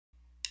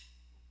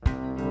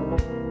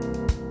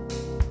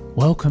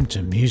Welcome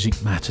to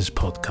Music Matters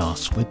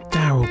Podcast with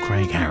Daryl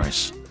Craig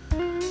Harris,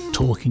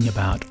 talking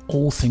about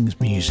all things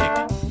music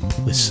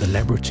with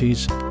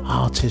celebrities,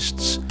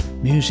 artists,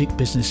 music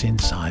business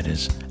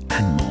insiders,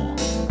 and more.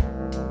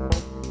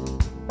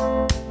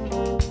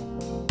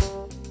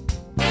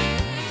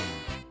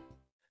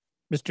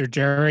 Mr.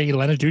 Jerry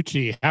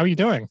Lenaducci, how are you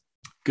doing?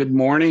 Good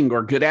morning,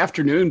 or good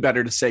afternoon,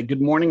 better to say.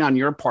 Good morning on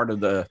your part of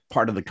the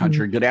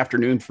country. Good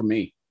afternoon for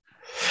me.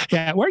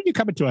 Yeah, where are you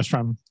coming to us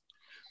from?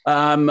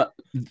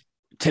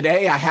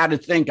 Today I had to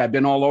think. I've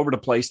been all over the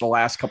place the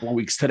last couple of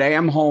weeks. Today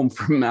I'm home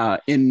from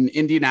in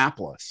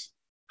Indianapolis.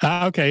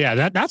 Okay,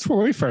 yeah, that's where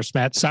we first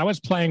met. So I was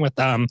playing with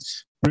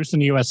Bruce in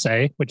the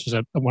USA, which is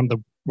one of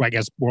the, I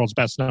guess, world's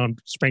best known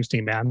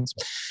Springsteen bands,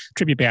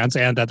 tribute bands,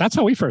 and that's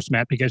how we first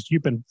met because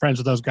you've been friends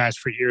with those guys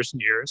for years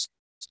and years.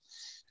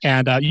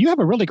 And you have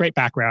a really great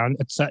background.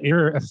 It's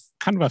you're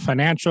kind of a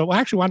financial. Well,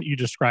 actually, why don't you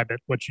describe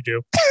it? What you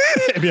do?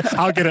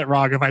 I'll get it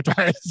wrong if I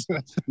try.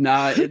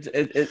 No,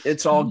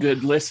 it's all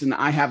good. Listen,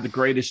 I have the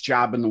greatest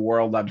job in the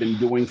world. I've been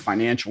doing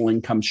financial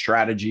income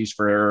strategies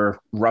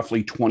for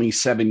roughly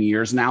 27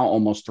 years now,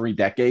 almost 3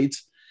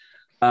 decades.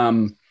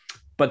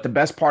 But the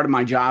best part of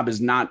my job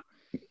is not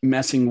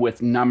messing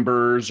with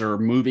numbers or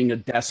moving a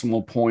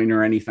decimal point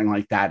or anything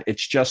like that.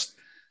 It's just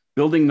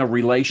building the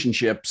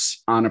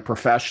relationships on a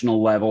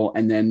professional level,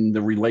 and then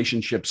the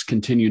relationships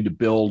continue to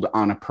build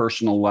on a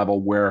personal level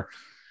where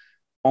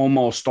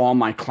almost all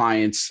my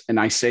clients, and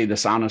I say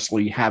this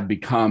honestly, have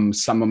become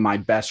some of my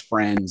best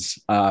friends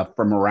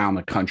from around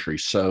the country.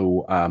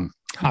 So,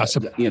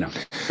 awesome.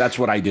 That's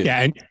what I do.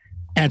 Yeah.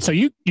 And so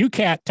you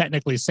can't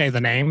technically say the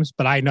names,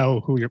 but I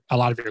know who a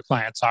lot of your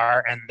clients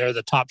are, and they're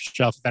the top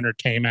shelf of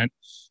entertainment,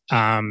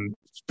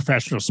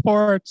 professional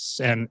sports,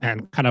 and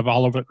kind of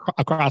all over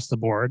across the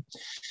board.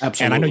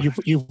 Absolutely. And I know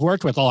you've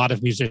worked with a lot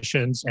of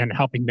musicians and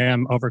helping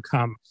them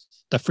overcome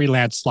the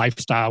freelance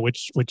lifestyle,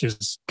 which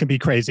can be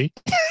crazy.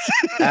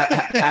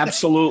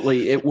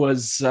 Absolutely. It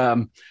was,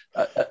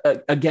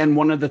 again,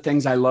 one of the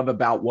things I love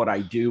about what I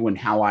do and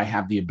how I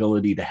have the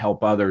ability to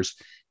help others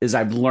is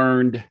I've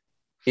learned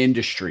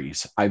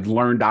industries, I've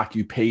learned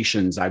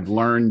occupations, I've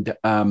learned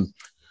the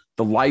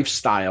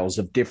lifestyles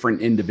of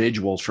different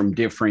individuals from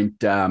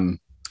different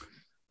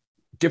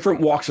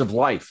walks of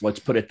life. Let's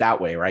put it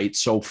that way, right?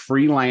 So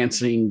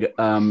freelancing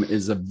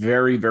is a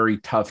very, very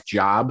tough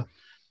job.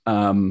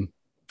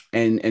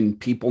 And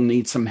people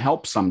need some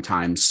help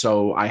sometimes.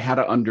 So I had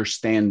to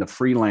understand the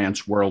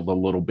freelance world a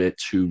little bit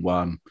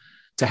to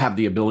have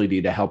the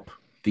ability to help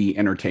the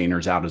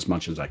entertainers out as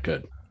much as I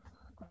could.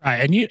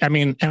 Right.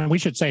 And we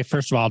should say,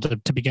 first of all,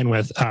 to begin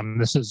with,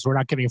 we're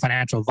not giving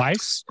financial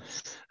advice.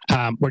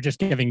 We're just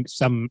giving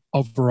some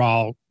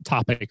overall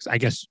topics, I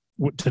guess,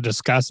 to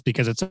discuss,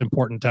 because it's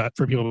important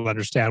for people to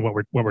understand what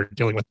we're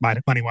dealing with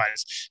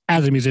money-wise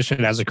as a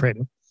musician, as a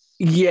creative.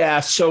 Yeah.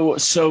 So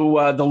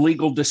the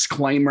legal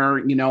disclaimer,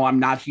 I'm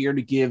not here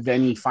to give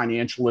any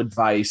financial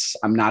advice.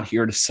 I'm not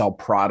here to sell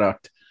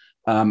product.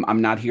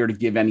 I'm not here to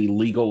give any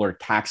legal or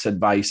tax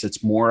advice.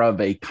 It's more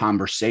of a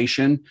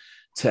conversation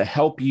to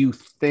help you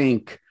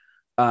think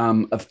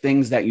of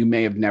things that you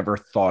may have never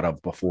thought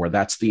of before.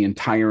 That's the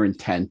entire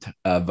intent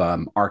of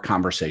our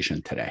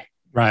conversation today.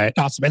 Right.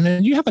 Awesome. And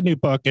then you have a new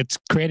book. It's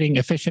Creating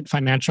Efficient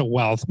Financial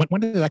Wealth.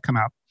 When did that come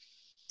out?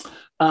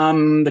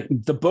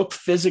 The book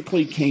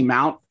physically came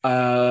out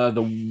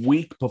the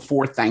week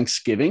before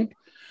Thanksgiving.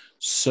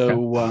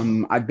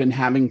 So I've been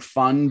having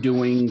fun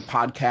doing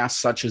podcasts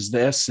such as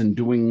this and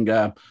doing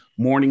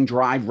morning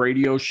drive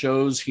radio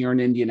shows here in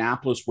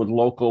Indianapolis with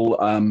local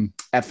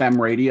FM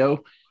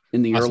radio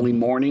in the early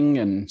morning.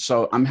 And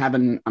so I'm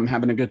having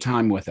a good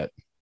time with it.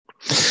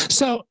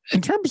 So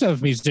in terms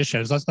of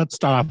musicians, let's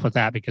start off with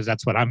that, because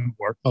that's what I'm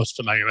most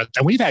familiar with.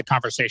 And we've had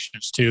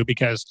conversations too,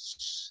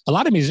 because a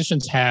lot of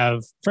musicians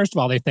have, first of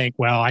all, they think,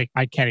 well, I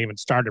can't even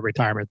start a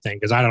retirement thing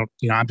because I don't,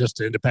 I'm just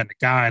an independent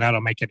guy and I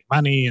don't make any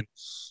money.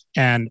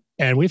 And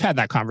we've had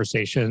that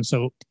conversation.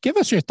 So give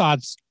us your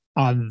thoughts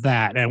on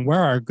that, and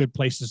where are good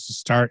places to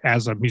start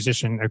as a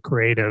musician or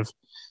creative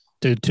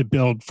to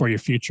build for your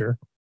future?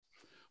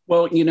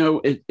 Well,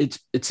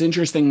 it's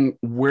interesting.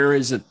 Where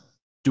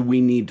do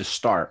we need to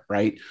start,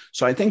 right?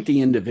 So I think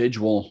the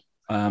individual,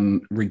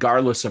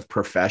 regardless of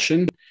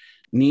profession,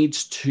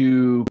 needs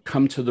to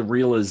come to the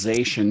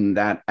realization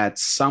that at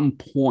some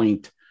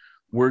point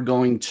we're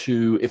going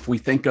to, if we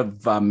think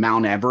of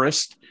Mount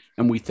Everest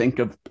and we think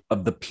of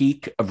the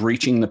peak, of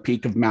reaching the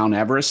peak of Mount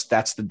Everest,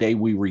 that's the day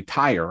we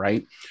retire,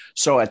 right?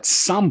 So at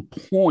some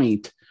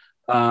point,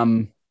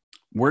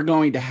 we're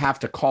going to have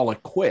to call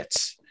it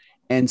quits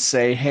and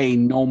say, hey,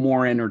 no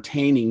more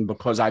entertaining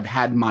because I've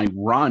had my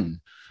run.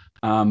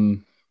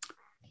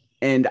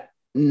 And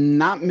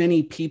not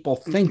many people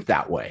think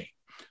that way.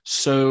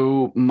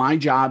 So my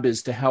job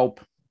is to help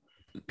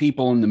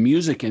people in the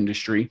music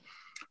industry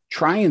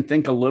try and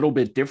think a little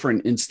bit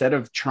different. Instead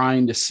of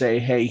trying to say,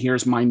 hey,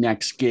 here's my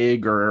next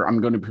gig, or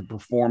I'm going to be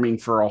performing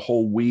for a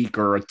whole week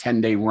or a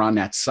 10-day run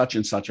at such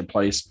and such a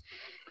place.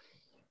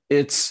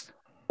 It's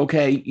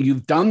okay.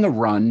 You've done the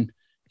run.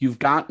 You've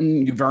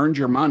earned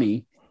your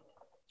money.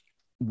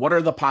 what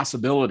are the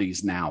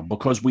possibilities now?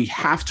 Because we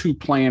have to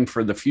plan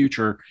for the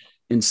future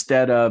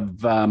instead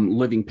of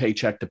living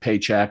paycheck to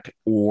paycheck,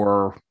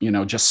 or,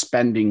 just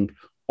spending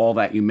all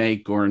that you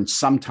make, or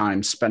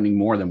sometimes spending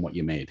more than what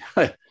you made.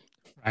 Right,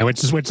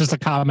 which is a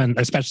common,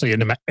 especially in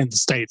the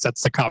States,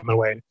 that's the common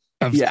way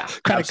of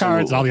credit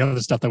cards and all the other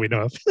stuff that we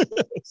know of.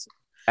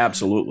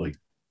 Absolutely.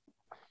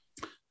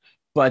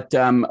 But,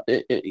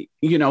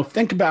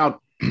 think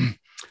about,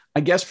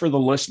 I guess for the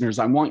listeners,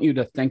 I want you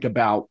to think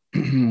about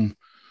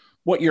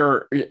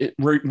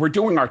we're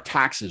doing our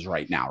taxes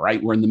right now,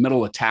 right? We're in the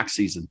middle of tax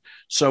season.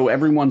 So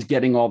everyone's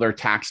getting all their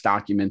tax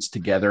documents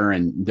together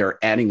and they're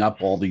adding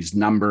up all these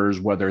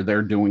numbers, whether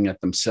they're doing it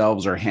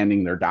themselves or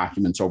handing their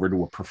documents over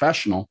to a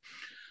professional.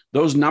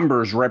 Those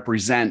numbers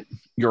represent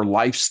your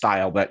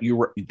lifestyle that you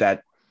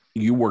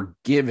were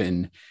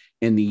given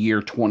in the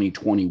year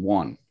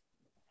 2021.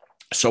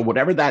 So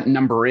whatever that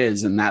number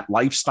is and that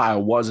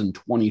lifestyle was in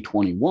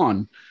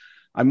 2021,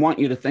 I want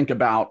you to think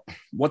about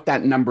what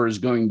that number is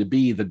going to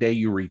be the day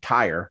you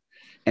retire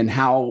and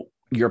how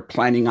you're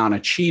planning on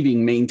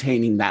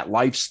maintaining that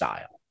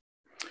lifestyle,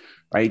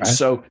 right?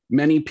 So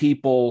many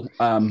people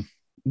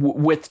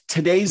with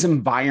today's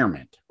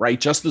environment,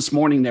 right? Just this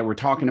morning, they were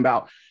talking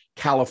about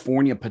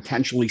California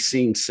potentially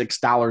seeing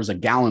 $6 a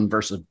gallon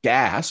versus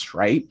gas,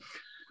 right?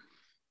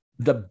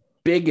 The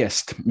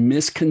biggest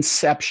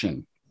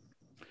misconception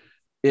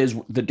is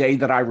the day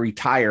that I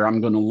retire, I'm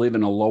going to live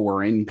in a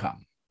lower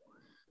income.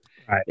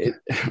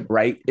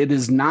 Right. It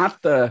is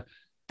not the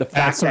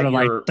fact that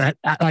you're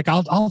like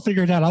I'll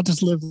figure it out. I'll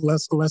just live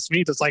less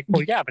meat. It's like,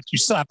 well, yeah, but you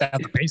still have to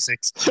have the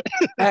basics.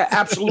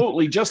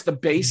 Absolutely. Just the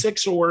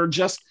basics, or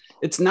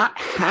it's not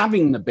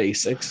having the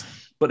basics,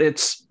 but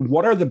it's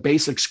what are the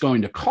basics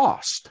going to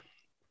cost?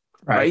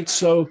 Right.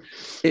 So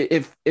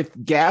if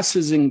gas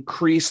is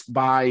increased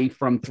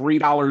from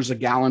 $3 a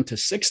gallon to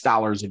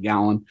 $6 a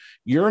gallon,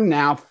 you're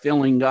now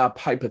filling up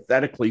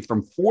hypothetically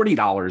from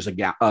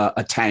 $40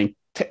 a tank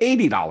to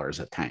 $80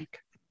 a tank.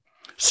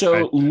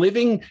 So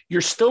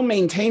you're still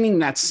maintaining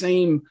that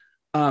same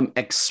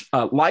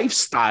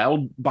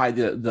lifestyle by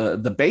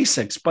the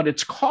basics, but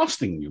it's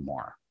costing you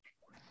more.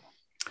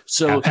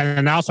 So,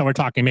 and also we're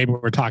talking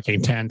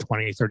 10,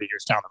 20, 30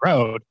 years down the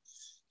road.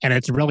 And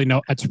it's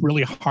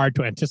really hard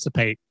to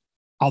anticipate,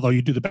 although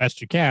you do the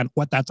best you can,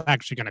 what that's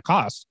actually going to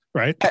cost.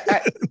 Right.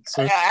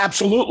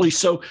 Absolutely.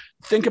 So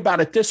think about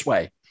it this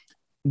way.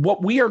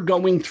 What we are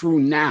going through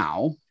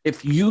now,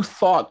 if you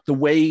thought the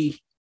way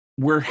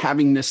we're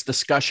having this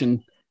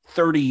discussion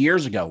 30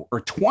 years ago or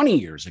 20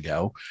 years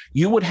ago,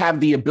 you would have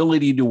the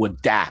ability to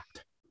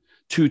adapt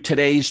to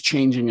today's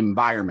changing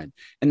environment.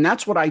 And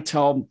that's what I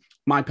tell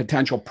my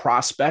potential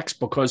prospects,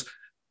 because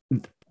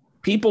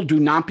people do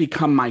not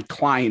become my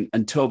client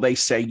until they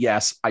say,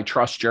 yes, I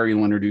trust Jerry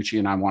Lenarducci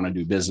and I want to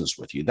do business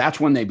with you. That's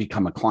when they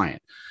become a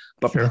client.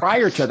 But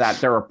prior to that,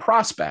 they're a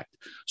prospect.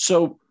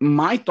 So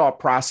my thought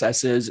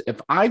process is, if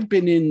I've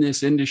been in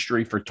this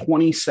industry for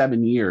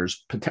 27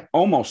 years,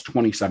 almost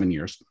 27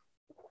 years,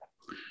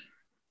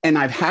 and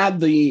I've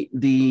had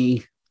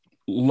the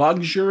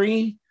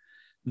luxury,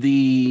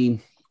 the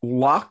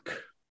luck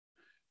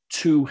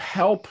to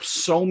help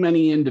so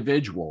many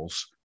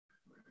individuals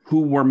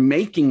who were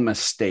making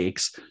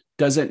mistakes,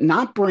 does it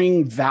not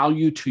bring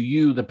value to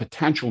you, the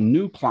potential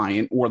new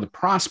client or the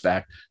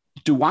prospect?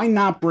 Do I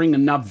not bring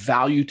enough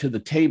value to the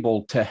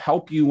table to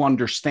help you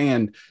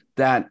understand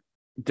that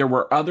there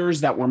were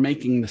others that were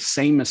making the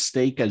same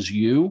mistake as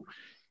you?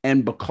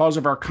 And because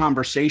of our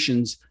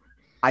conversations,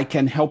 I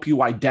can help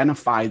you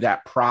identify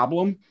that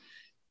problem.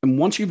 And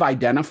once you've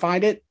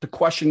identified it, the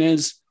question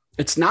is,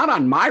 it's not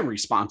on my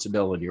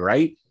responsibility,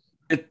 right?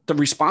 The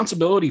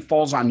responsibility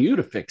falls on you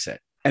to fix it.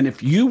 And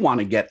if you want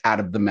to get out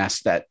of the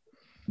mess that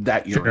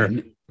you're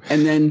in,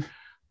 and then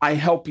I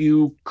help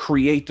you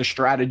create the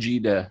strategy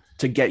to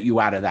get you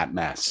out of that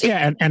mess.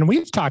 Yeah. And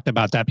we've talked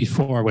about that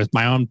before with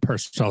my own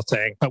personal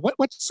thing, but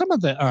what's some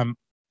of the,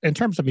 in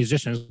terms of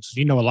musicians,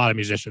 you know, a lot of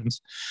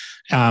musicians,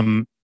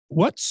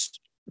 what's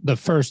the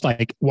first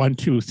 1,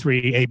 2,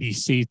 3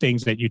 ABC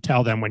things that you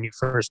tell them when you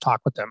first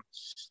talk with them?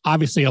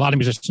 Obviously, a lot of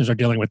musicians are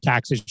dealing with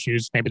tax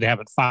issues. Maybe they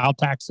haven't filed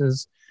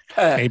taxes.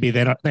 Maybe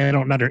they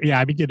don't under. Yeah,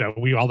 I mean,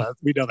 we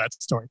know that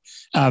story.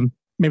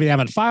 Maybe they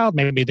haven't filed.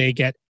 Maybe they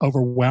get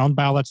overwhelmed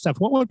by all that stuff.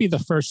 What would be the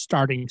first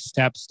starting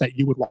steps that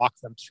you would walk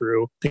them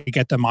through to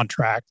get them on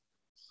track?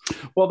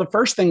 Well, the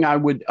first thing I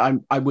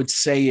would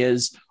say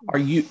is, are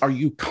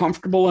you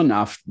comfortable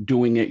enough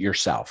doing it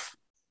yourself?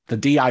 The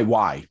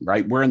DIY,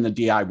 right? We're in the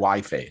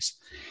DIY phase.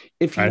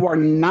 If you are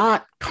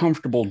not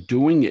comfortable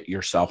doing it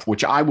yourself,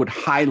 which I would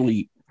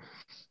highly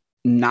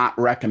not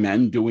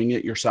recommend doing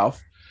it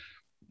yourself,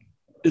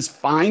 is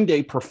find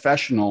a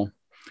professional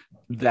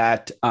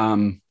that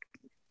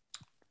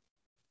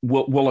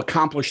will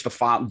accomplish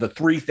the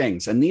three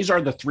things. And these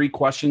are the three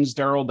questions,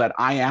 Daryl, that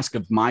I ask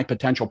of my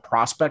potential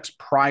prospects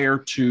prior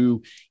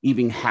to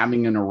even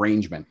having an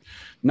arrangement.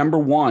 Number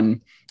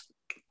one,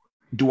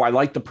 do I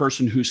like the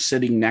person who's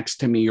sitting next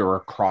to me or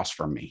across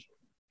from me?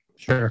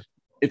 Sure.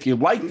 If you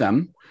like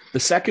them,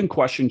 the second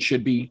question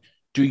should be,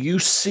 Do you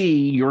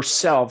see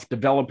yourself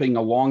developing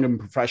a long and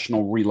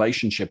professional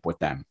relationship with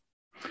them?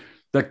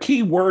 The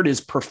key word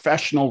is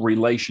professional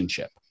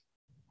relationship,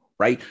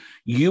 right?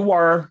 You,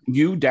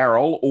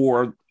 Daryl,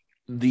 or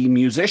the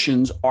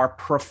musicians are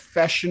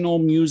professional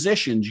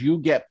musicians. You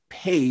get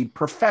paid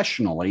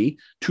professionally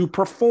to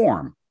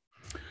perform.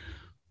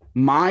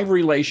 My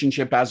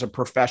relationship as a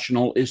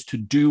professional is to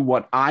do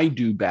what I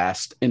do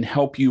best and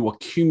help you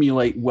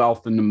accumulate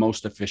wealth in the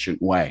most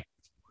efficient way.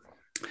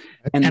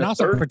 And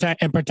also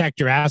protect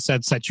your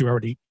assets that you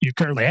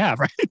currently have,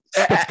 right?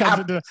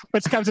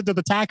 which comes into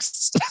the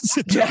tax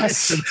situation.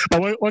 Yes.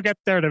 But we'll get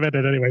there in a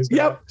minute, anyways.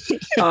 Yep.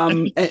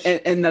 And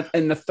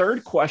the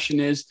third question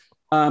is,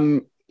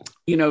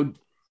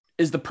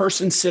 is the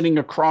person sitting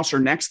across or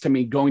next to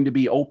me going to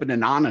be open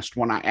and honest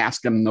when I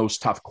ask them those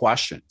tough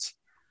questions,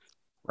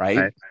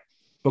 right?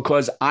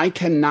 Because I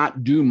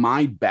cannot do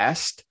my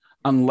best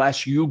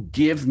unless you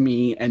give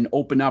me and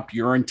open up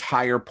your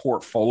entire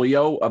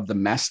portfolio of the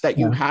mess that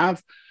you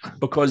have,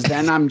 because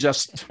then I'm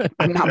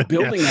not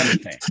building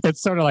anything. It's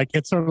sort of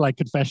like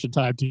confession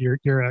time to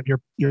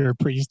your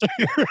priest.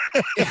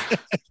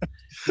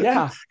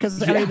 Yeah.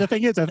 Because I mean, the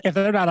thing is, if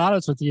they're not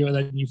honest with you and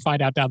then you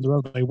find out down the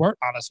road that they weren't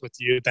honest with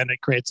you, then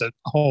it creates a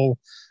whole,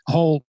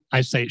 I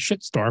say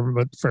shitstorm,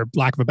 but for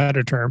lack of a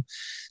better term.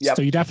 Yep.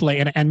 So you definitely,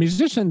 and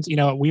musicians,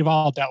 we've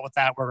all dealt with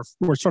that.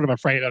 We're sort of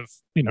afraid of,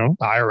 the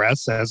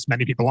IRS, as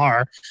many people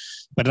are,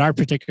 but in our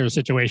particular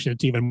situation,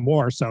 it's even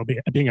more so.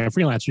 Being a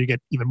freelancer, you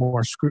get even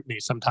more scrutiny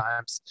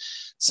sometimes.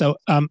 So,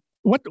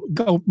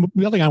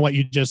 building on what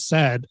you just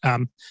said,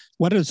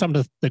 what are some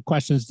of the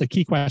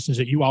key questions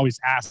that you always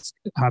ask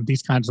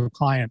these kinds of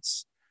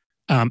clients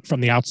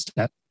from the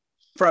outset?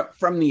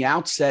 From the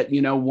outset,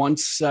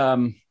 once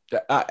I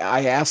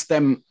ask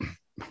them,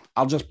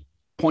 I'll just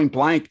point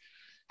blank,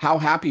 how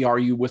happy are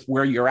you with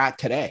where you're at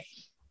today?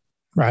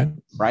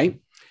 Right.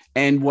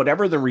 And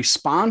whatever the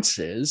response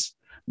is,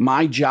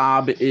 my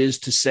job is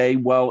to say,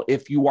 well,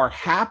 if you are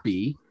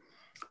happy,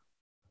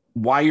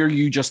 why are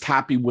you just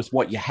happy with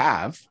what you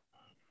have?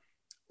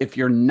 If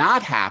you're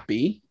not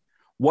happy,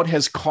 what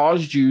has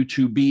caused you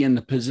to be in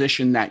the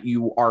position that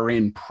you are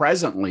in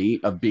presently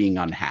of being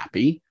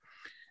unhappy?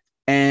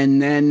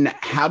 And then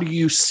how do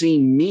you see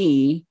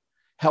me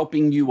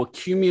helping you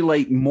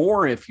accumulate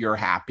more if you're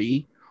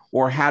happy?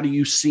 Or how do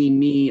you see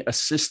me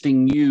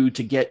assisting you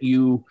to get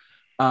you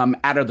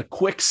out of the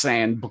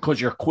quicksand because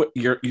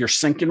you're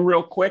sinking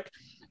real quick?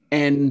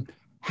 And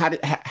how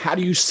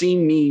do you see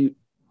me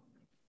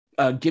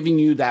giving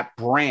you that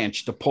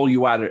branch to pull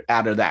you out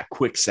of that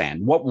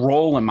quicksand? What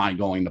role am I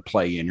going to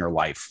play in your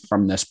life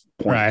from this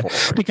point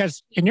forward?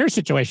 Because in your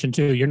situation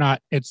too,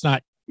 it's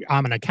not,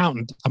 I'm an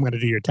accountant, I'm going to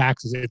do your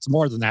taxes. It's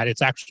more than that.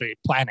 It's actually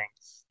planning.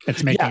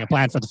 It's making a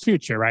plan for the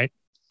future, right?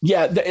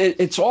 Yeah.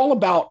 It's all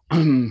about,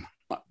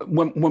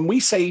 when we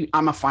say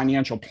I'm a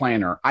financial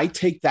planner, I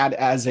take that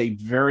as a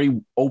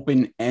very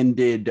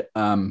open-ended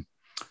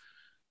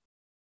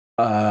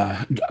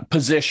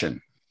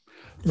position.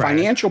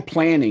 Financial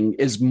planning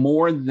is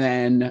more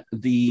than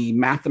the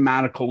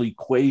mathematical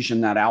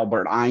equation that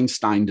Albert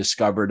Einstein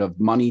discovered of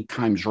money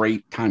times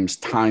rate times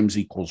times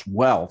equals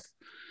wealth.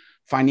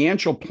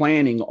 Financial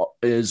planning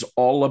is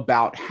all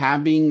about how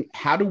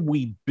do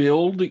we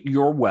build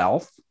your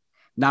wealth?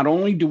 Not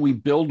only do we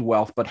build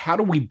wealth, but how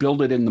do we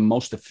build it in the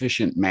most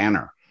efficient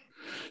manner?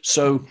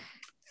 So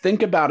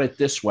think about it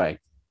this way.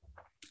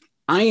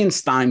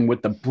 Einstein,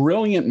 with the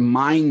brilliant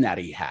mind that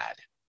he had,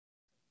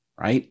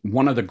 right?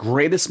 One of the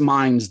greatest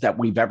minds that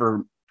we've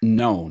ever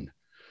known,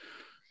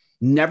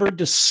 never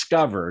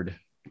discovered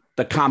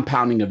the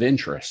compounding of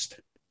interest.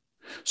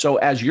 So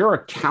as your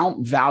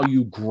account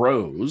value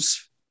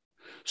grows,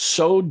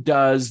 so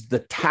does the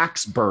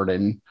tax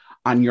burden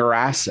on your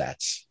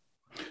assets.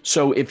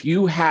 So if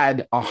you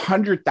had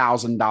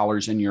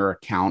 $100,000 in your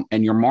account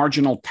and your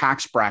marginal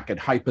tax bracket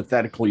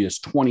hypothetically is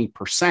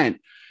 20%,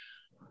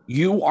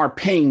 you are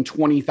paying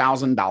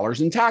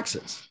 $20,000 in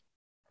taxes.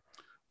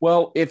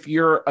 Well, if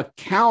your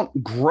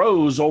account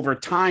grows over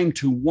time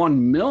to $1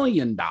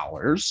 million,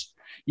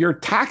 your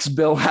tax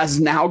bill has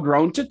now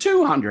grown to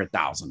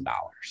 $200,000.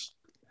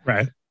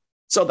 Right.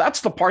 So that's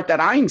the part that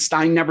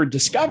Einstein never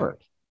discovered.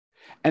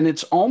 And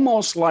it's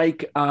almost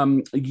like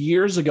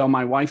years ago,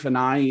 my wife and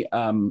I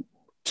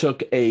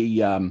took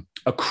a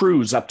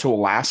cruise up to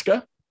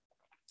Alaska.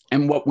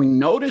 And what we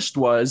noticed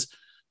was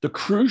the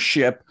cruise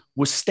ship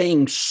was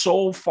staying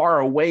so far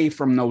away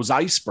from those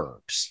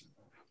icebergs.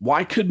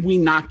 Why could we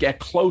not get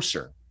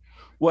closer?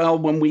 Well,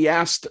 when we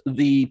asked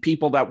the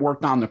people that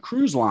worked on the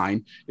cruise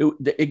line,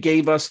 they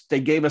gave us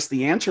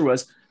the answer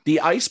was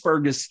the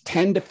iceberg is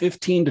 10 to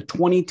 15 to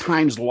 20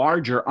 times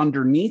larger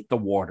underneath the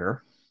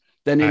water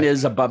than it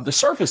is above the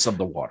surface of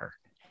the water.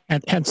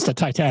 And hence the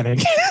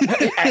Titanic.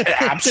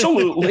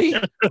 Absolutely.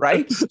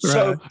 Right.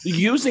 So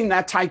using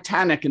that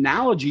Titanic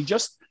analogy,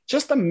 just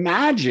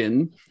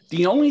imagine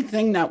the only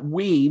thing that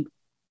we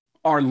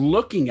are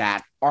looking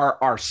at are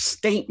our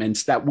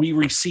statements that we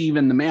receive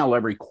in the mail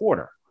every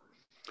quarter.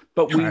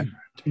 But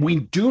we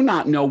do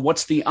not know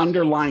what's the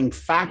underlying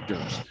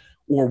factors.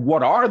 or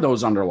what are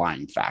those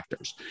underlying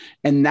factors?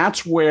 And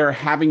that's where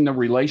having the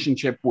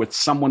relationship with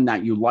someone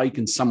that you like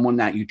and someone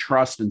that you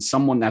trust and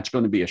someone that's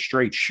going to be a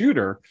straight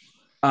shooter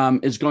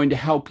is going to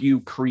help you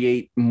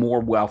create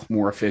more wealth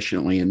more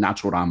efficiently. And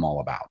that's what I'm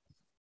all about.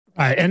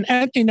 Right. And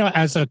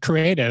as a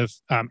creative,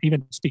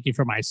 even speaking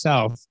for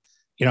myself,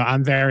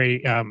 I'm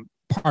very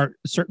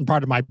certain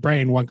part of my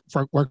brain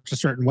works a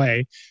certain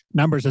way.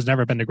 Numbers has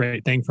never been a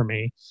great thing for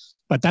me,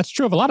 but that's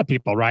true of a lot of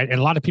people, right? And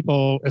a lot of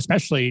people,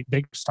 especially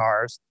big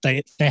stars,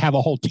 they have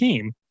a whole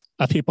team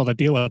of people that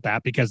deal with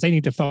that because they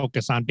need to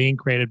focus on being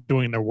creative,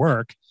 doing their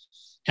work,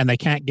 and they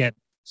can't get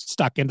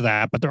stuck into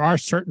that. But there are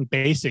certain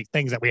basic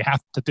things that we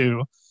have to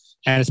do.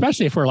 And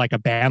especially if we're like a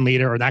band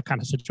leader or that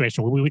kind of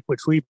situation,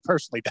 which we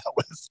personally dealt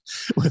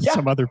with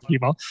some other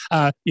people,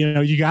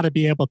 you got to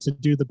be able to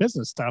do the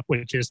business stuff,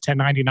 which is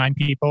 1099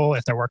 people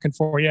if they're working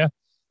for you.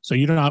 So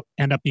you don't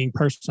end up being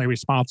personally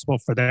responsible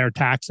for their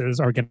taxes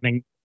or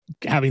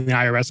having the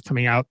IRS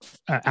coming out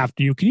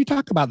after you. Can you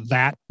talk about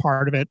that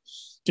part of it?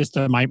 Just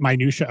the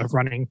minutia of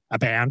running a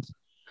band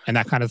and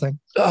that kind of thing?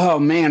 Oh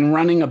man,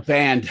 running a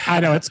band. I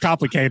know it's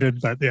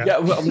complicated, but yeah.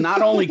 Well,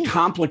 not only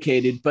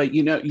complicated, but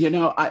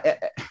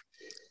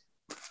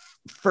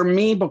for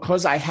me,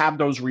 because I have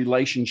those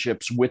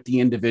relationships with the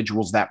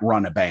individuals that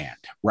run a band,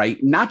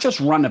 right? Not just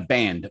run a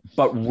band,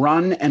 but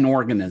run an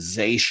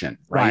organization,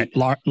 right?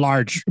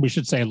 Large, we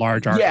should say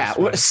large artists. Yeah,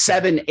 right?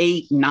 7,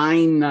 8,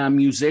 9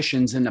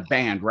 musicians in a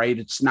band, right?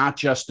 It's not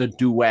just a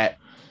duet.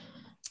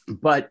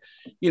 But,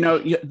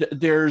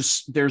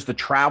 there's the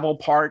travel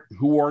part.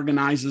 Who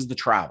organizes the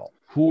travel?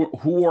 Who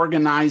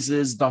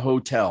organizes the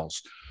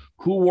hotels?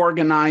 Who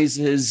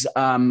organizes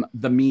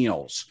the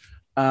meals?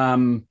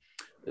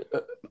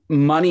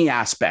 Money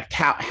aspect.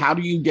 How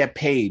do you get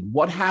paid?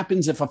 What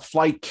happens if a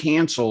flight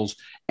cancels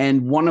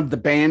and one of the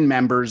band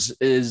members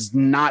is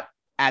not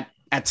at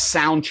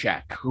sound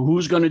check?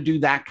 Who's going to do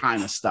that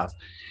kind of stuff?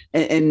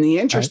 And the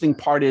interesting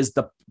part is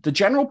the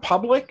general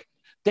public,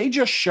 they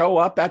just show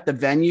up at the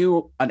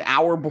venue an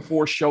hour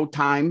before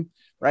showtime,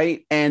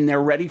 right? And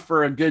they're ready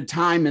for a good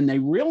time. And they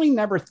really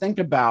never think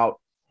about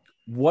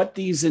what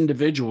these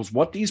individuals,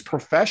 what these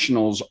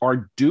professionals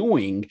are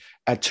doing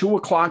at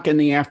 2:00 in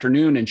the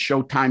afternoon, and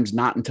showtime's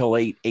not until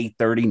 8,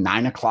 8:30,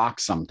 9 o'clock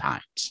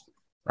sometimes,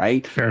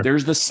 right? Sure.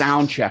 There's the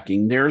sound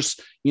checking. There's,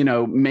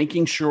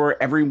 making sure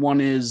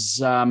everyone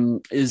is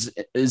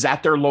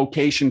at their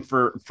location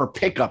for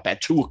pickup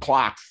at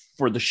 2:00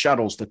 for the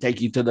shuttles to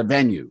take you to the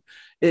venue.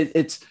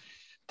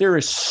 There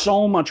is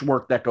so much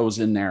work that goes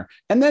in there,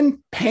 and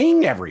then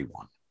paying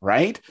everyone,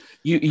 right?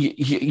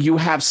 You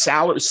have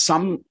salary.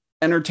 Some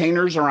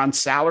entertainers are on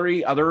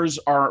salary. Others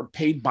are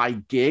paid by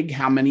gig,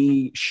 how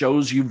many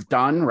shows you've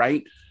done,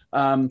 right?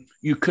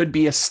 You could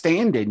be a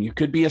stand-in. You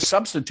could be a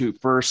substitute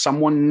for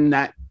someone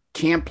that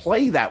can't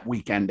play that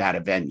weekend at a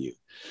venue.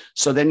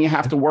 So then you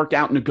have to work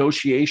out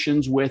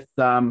negotiations with,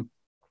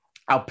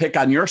 I'll pick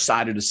on your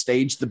side of the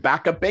stage, the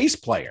backup bass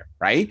player,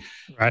 right?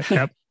 Right.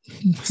 Yep.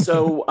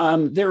 So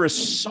there is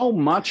so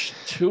much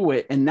to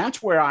it. And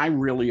that's where I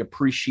really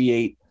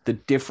appreciate the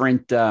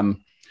different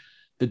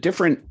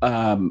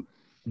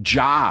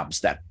jobs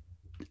that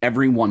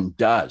everyone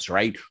does,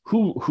 right?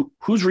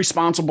 Who's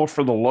responsible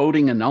for the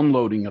loading and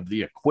unloading of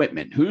the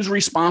equipment? Who's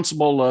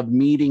responsible of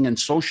meeting and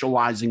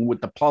socializing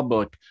with the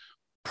public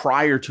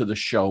prior to the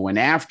show and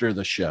after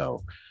the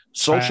show?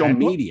 Social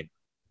media.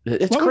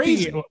 It's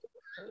crazy.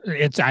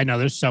 I know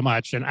there's so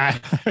much, and I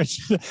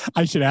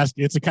should ask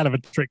you. It's a kind of a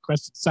trick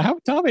question. So,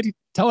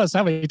 tell us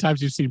how many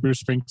times you've seen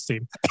Bruce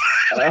Springsteen.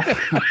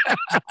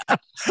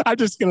 I'm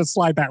just going to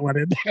slide that one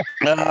in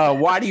there.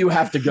 Why do you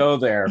have to go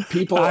there?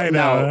 People, I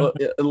know.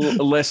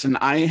 Listen,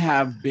 I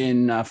have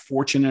been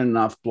fortunate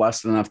enough,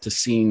 blessed enough to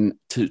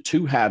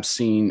have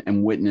seen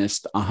and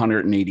witnessed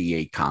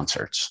 188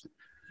 concerts.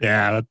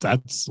 Yeah,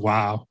 that's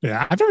wow.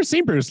 Yeah, I've never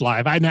seen Bruce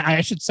live.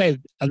 I should say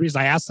the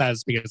reason I asked that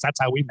is because that's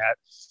how we met.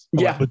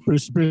 Yeah, with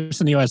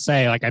Bruce in the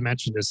USA, like I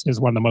mentioned, is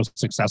one of the most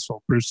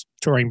successful Bruce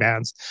touring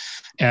bands,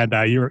 and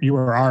you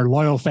were our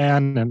loyal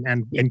fan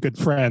and good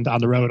friend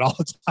on the road all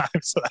the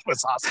time. So that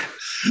was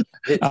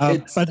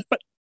awesome. But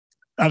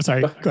I'm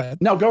sorry. Go ahead.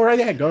 No, go right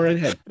ahead.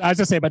 I was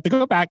just saying, but to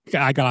go back,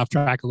 I got off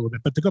track a little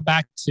bit. But to go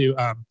back to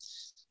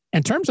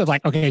in terms of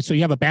like, okay, so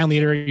you have a band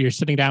leader, you're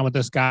sitting down with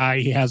this guy,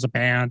 he has a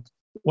band.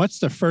 What's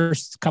the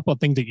first couple of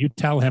things that you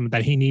tell him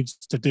that he needs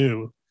to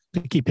do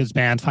to keep his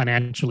band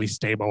financially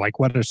stable? Like,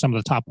 what are some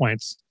of the top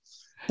points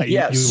that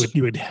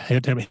you would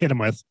hit him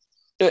with?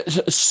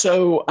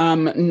 So,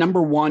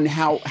 number one,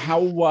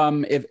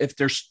 if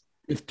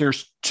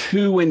there's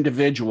two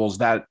individuals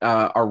that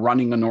are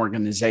running an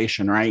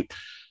organization, right?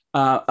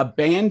 A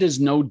band is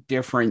no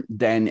different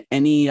than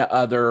any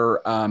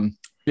other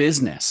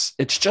business.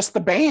 It's just the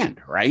band,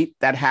 right?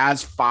 That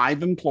has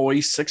 5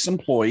 employees, 6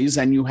 employees,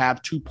 and you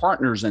have 2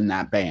 partners in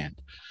that band.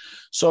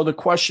 So the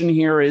question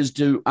here is,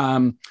 do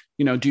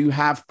you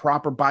have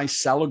proper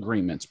buy-sell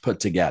agreements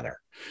put together?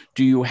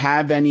 Do you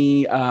have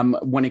any,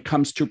 when it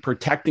comes to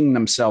protecting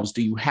themselves,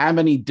 do you have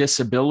any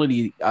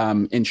disability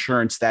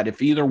insurance that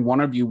if either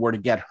one of you were to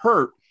get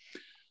hurt,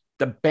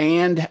 the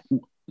band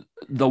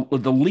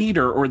the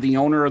leader or the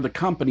owner of the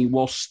company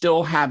will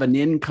still have an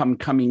income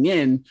coming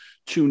in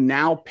to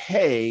now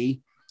pay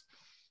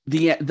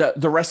the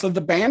rest of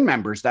the band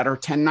members that are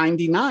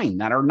 1099,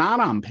 that are not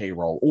on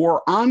payroll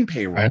or on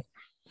payroll. Right.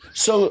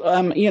 So,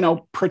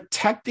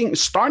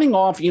 starting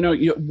off,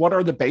 what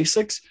are the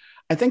basics?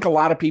 I think a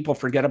lot of people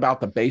forget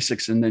about the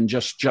basics and then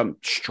just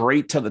jump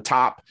straight to the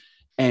top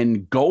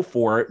and go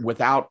for it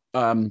without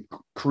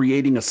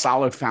creating a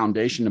solid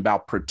foundation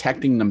about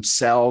protecting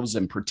themselves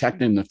and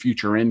protecting the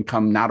future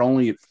income, not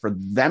only for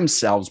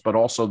themselves, but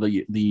also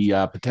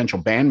the potential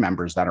band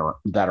members that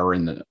are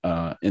in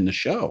the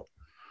show.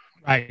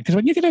 Right. Because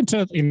when you get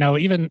into,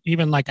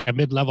 even like a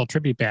mid-level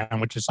tribute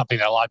band, which is something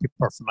that a lot of people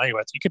are familiar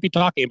with, you could be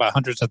talking about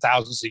hundreds of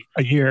thousands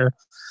a year.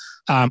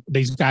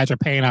 These guys are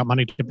paying out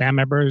money to band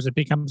members. It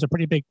becomes a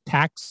pretty big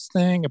tax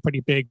thing, a pretty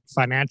big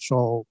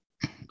financial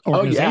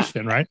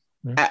organization, right?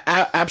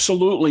 Yeah.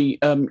 Absolutely.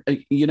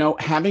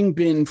 Having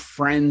been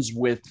friends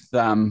with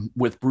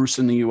Bruce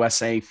in the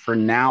USA for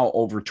now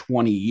over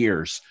 20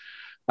 years,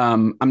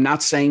 I'm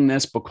not saying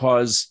this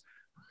because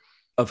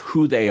of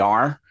who they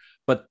are,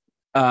 but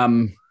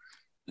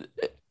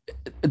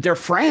they're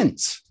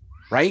friends,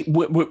 right?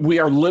 We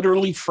are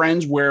literally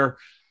friends where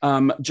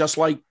just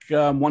like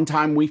one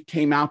time we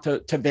came out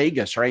to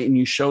Vegas, right? And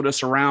you showed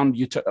us around,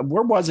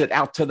 where was it?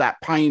 Out to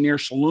that Pioneer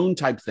Saloon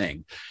type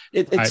thing.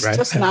 It's right.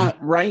 Just not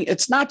right.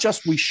 It's not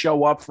just we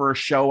show up for a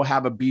show,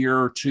 have a beer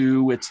or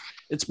two.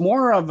 It's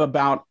more of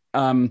about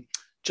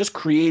just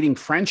creating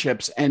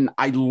friendships. And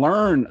I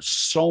learn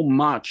so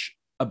much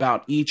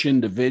about each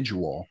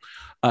individual.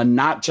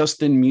 Not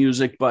just in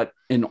music, but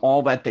in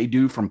all that they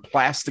do, from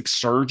plastic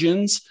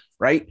surgeons,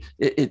 right?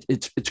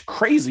 It's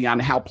crazy on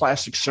how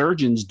plastic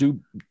surgeons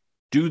do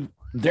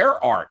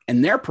their art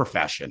and their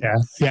profession.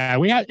 Yeah.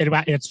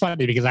 It's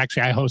funny because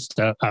actually I host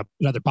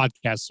another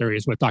podcast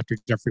series with Dr.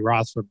 Jeffrey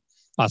Ross from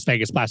Las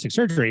Vegas Plastic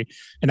Surgery.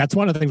 And that's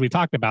one of the things we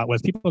talked about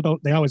was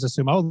they always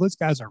assume, oh, those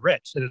guys are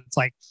rich. And it's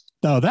like,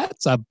 no,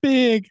 that's a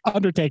big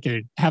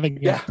undertaking,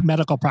 having a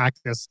medical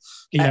practice.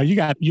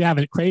 You have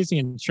a crazy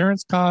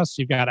insurance costs.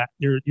 You've got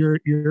you're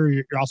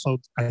also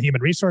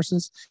human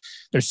resources.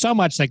 There's so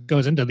much that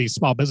goes into these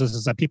small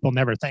businesses that people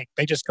never think.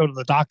 They just go to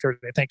the doctor and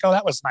they think, oh,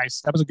 that was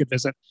nice. That was a good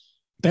visit.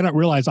 They don't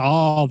realize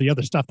all the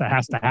other stuff that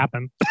has to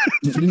happen.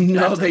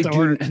 No, they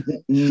do.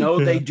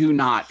 No, they do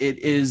not. It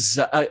is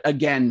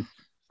again.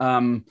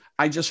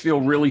 I just feel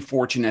really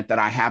fortunate that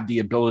I have the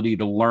ability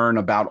to learn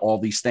about all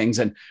these things.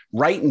 And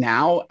right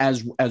now,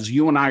 as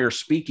you and I are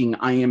speaking,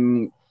 I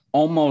am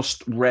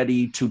almost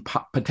ready to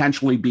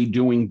potentially be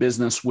doing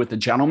business with a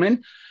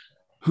gentleman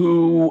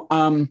who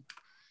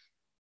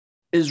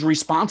is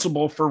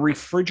responsible for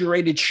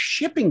refrigerated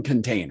shipping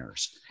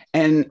containers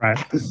and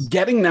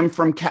getting them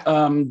from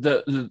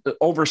the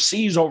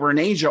overseas, over in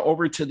Asia,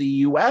 over to the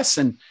US.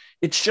 And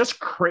it's just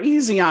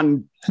crazy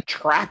on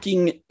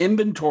tracking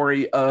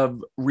inventory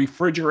of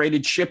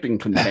refrigerated shipping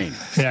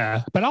containers.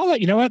 Yeah. But all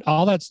that,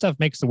 all that stuff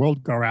makes the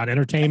world go around.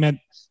 Entertainment,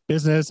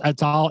 business,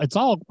 it's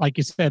all, like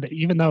you said,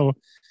 even though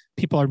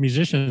people are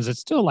musicians, it's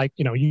still like,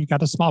 you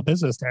got a small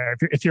business there.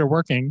 If you're a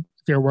working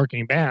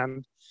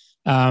band,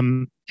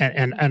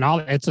 and all,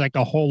 it's like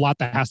a whole lot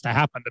that has to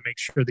happen to make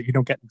sure that you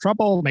don't get in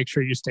trouble, make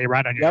sure you stay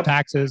right on your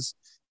taxes,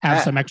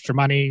 have some extra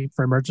money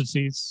for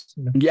emergencies.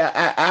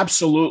 Yeah,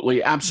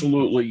 absolutely.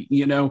 Absolutely.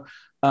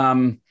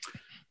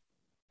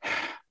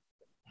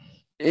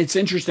 It's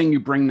interesting you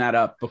bring that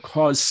up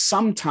because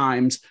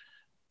sometimes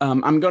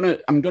I'm going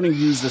to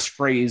use this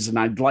phrase, and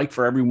I'd like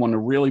for everyone to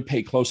really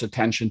pay close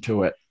attention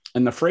to it.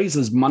 And the phrase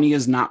is money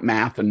is not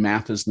math and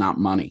math is not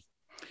money.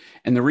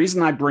 And the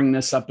reason I bring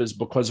this up is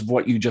because of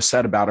what you just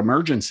said about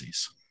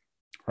emergencies,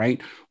 right?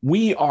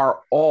 We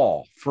are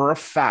all, for a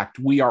fact,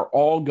 we are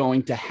all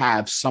going to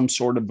have some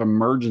sort of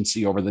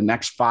emergency over the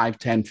next 5,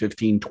 10,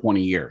 15,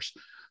 20 years.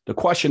 The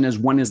question is,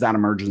 when is that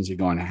emergency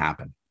going to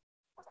happen?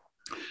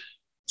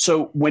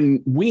 So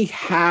when we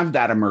have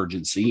that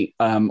emergency,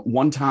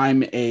 one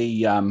time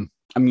a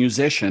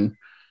musician,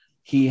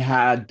 he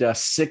had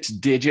 6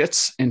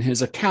 digits in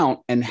his account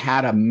and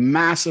had a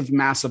massive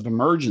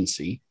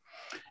emergency.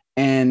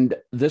 And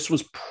this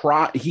was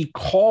he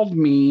called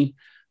me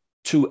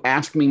to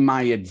ask me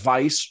my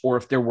advice or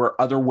if there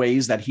were other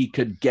ways that he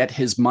could get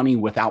his money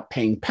without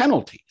paying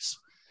penalties.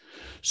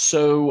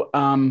 So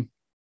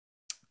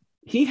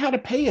he had to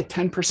pay a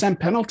 10%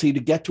 penalty to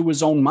get to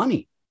his own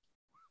money,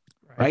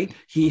 right?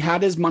 He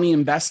had his money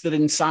invested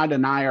inside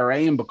an IRA,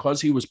 and because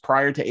he was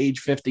prior to age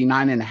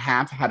 59 and a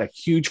half, had a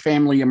huge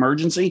family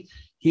emergency,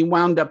 he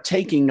wound up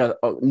taking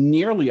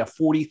nearly a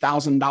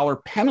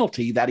 $40,000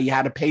 penalty that he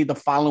had to pay the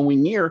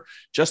following year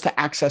just to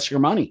access your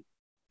money.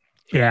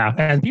 Yeah.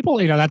 And people,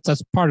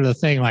 that's part of the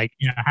thing, like,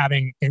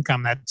 having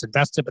income that's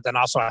invested, but then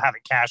also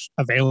having cash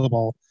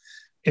available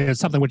is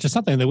something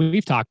that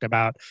we've talked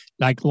about,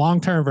 like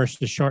long-term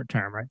versus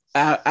short-term, right?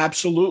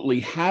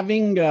 Absolutely.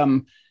 Having,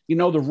 the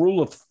rule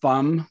of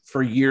thumb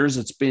for years,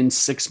 it's been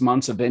 6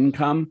 months of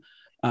income.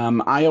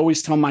 I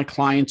always tell my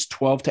clients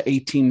 12 to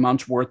 18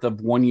 months worth of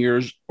 1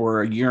 year's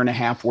or a year and a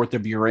half worth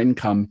of your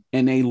income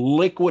in a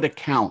liquid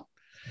account.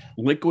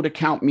 liquid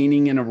account,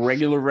 meaning in a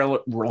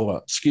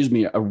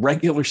a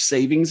regular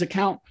savings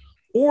account,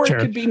 or Sure.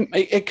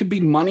 it could be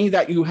money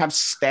that you have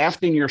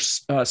stashed in your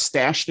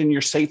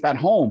safe at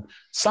home,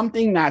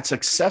 something that's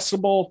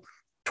accessible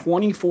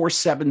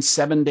 24/7,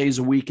 7 days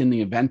a week in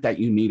the event that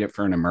you need it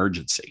for an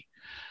emergency.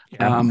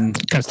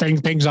 Because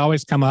things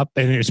always come up,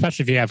 and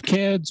especially if you have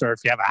kids or if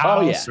you have a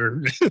house,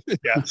 or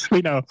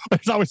we know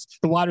there's always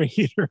the water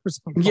heater or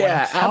something.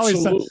 Yeah,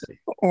 absolutely.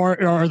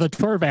 Or the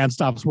tour van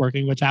stops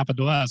working, which happened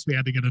to us. We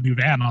had to get a new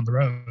van on the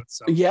road.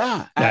 So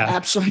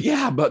absolutely.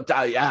 Yeah, but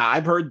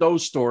I've heard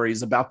those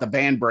stories about the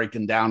van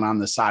breaking down on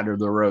the side of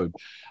the road.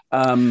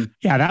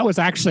 That was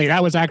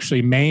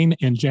actually Maine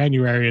in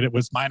January, and it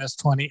was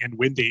 -20 and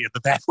windy, and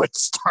the van would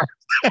start.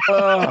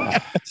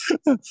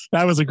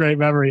 That was a great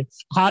memory.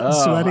 Hot and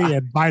sweaty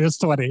and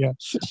 -20. Yeah.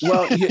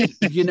 Well,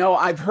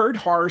 I've heard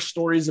horror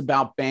stories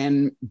about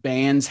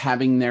bands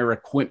having their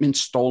equipment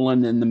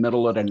stolen in the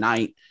middle of the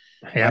night.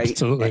 Right?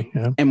 Absolutely.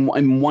 Yeah. And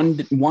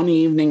one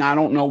evening, I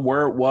don't know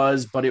where it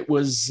was, but it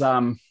was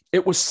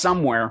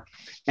somewhere,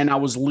 and I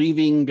was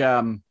leaving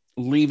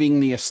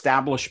the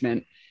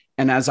establishment.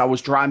 And as I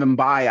was driving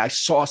by, I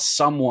saw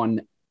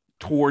someone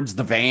towards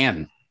the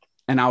van,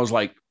 and I was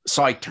like,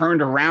 so I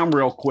turned around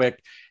real quick,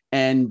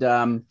 and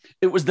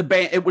it was the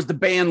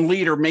band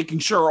leader making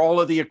sure all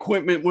of the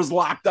equipment was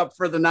locked up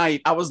for the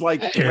night. I was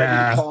like, ready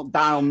to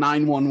dial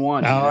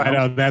 911. Oh, I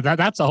know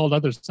that's a whole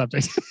other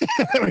subject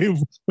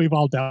we've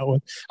all dealt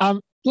with.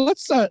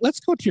 Let's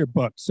go to your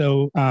book.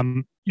 So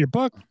your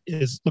book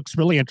looks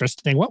really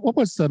interesting. What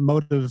was the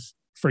motive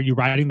for you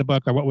writing the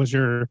book, or what was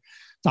your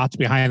thoughts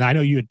behind that? I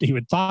know you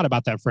had thought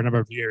about that for a number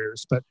of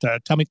years, but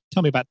tell me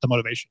about the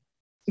motivation.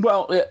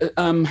 Well,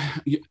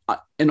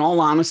 in all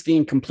honesty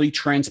and complete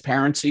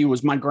transparency, it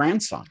was my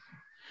grandson.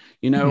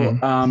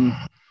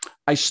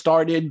 I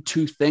started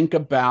to think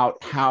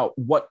about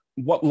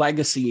what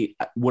legacy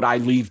would I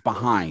leave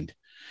behind,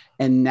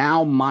 and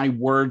now my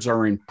words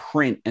are in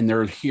print and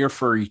they're here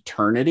for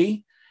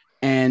eternity.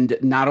 And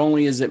not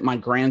only is it my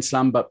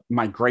grandson, but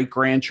my great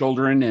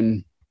grandchildren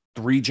and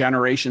 3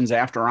 generations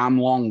after I'm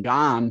long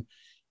gone.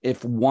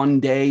 If one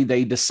day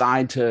they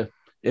decide to,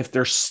 if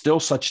there's still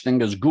such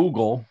thing as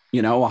Google,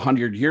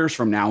 100 years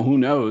from now, who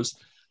knows,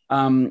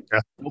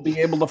 we'll be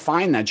able to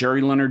find that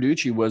Jerry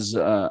Lenarducci was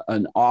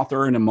an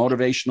author and a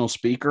motivational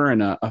speaker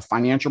and a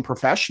financial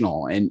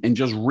professional, and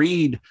just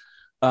read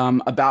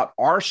about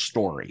our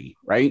story,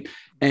 right?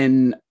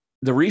 And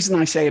the reason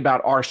I say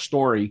about our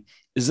story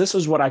is this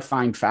is what I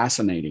find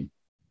fascinating.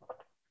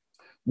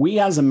 We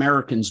as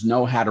Americans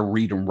know how to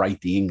read and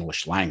write the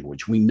English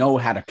language. We know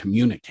how to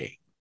communicate.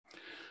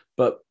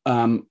 But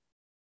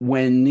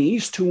when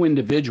these 2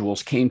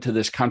 individuals came to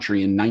this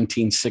country in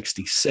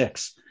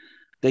 1966,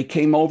 they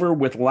came over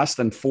with less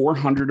than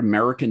 $400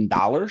 American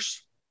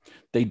dollars.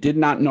 They did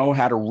not know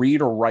how to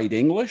read or write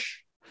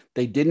English.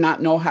 They did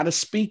not know how to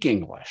speak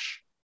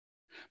English.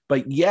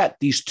 But yet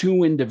these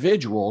 2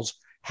 individuals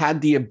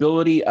had the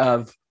ability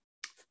of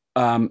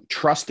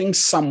trusting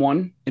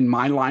someone in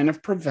my line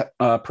of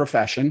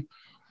profession,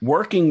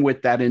 working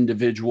with that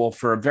individual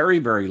for a very,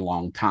 very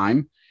long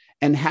time,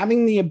 and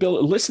having the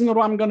ability, listen to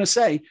what I'm going to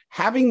say,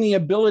 having the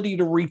ability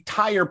to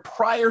retire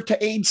prior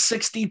to age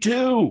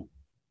 62.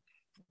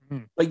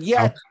 But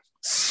yet,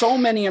 so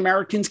many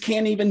Americans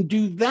can't even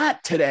do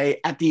that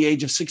today at the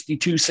age of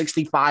 62,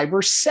 65,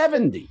 or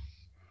 70.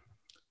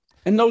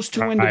 And those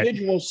 2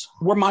 individuals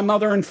were my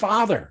mother and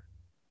father.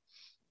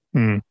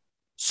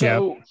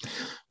 So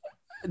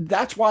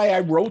that's why I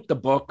wrote the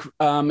book.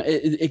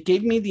 It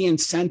gave me the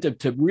incentive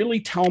to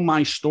really tell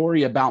my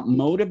story about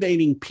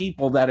motivating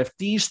people that if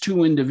these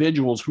 2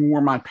 individuals who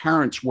were my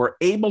parents were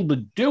able to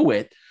do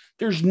it,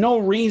 there's no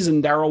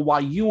reason, Daryl, why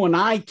you and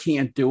I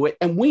can't do it.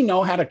 And we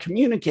know how to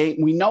communicate,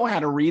 and we know how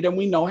to read, and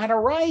we know how to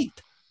write.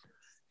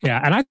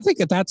 Yeah. And I think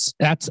that's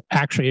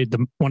actually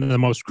one of the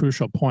most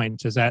crucial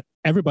points, is that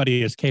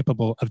everybody is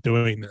capable of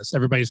doing this.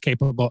 Everybody's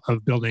capable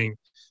of building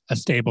a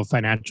stable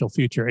financial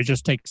future. It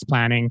just takes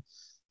planning.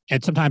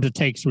 And sometimes it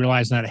takes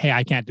realizing that, hey,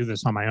 I can't do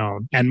this on my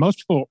own. And most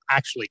people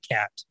actually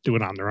can't do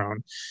it on their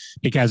own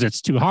because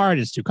it's too hard.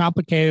 It's too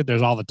complicated.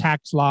 There's all the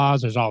tax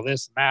laws. There's all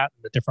this and that,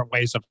 and the different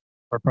ways of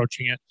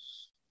approaching it,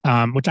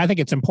 which I think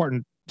it's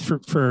important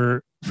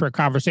for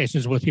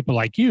conversations with people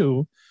like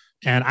you.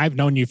 And I've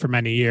known you for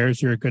many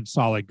years. You're a good,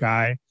 solid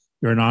guy.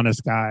 You're an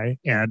honest guy,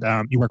 and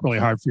you work really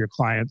hard for your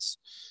clients.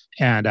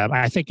 And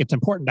I think it's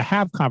important to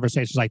have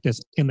conversations like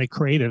this in the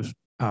creative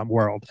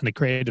world, in the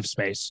creative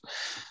space,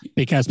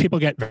 because people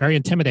get very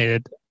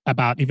intimidated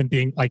about even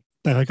being like,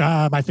 they're like,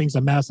 my thing's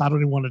a mess. I don't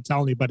even want to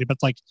tell anybody. But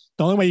it's like,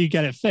 the only way you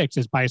get it fixed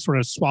is by sort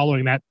of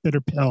swallowing that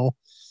bitter pill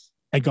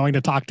and going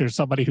to talk to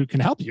somebody who can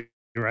help you.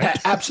 Right.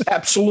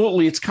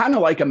 Absolutely. It's kind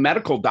of like a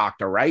medical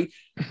doctor, right?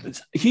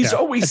 He's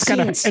always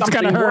seen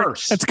something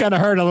worse. It's going to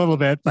hurt a little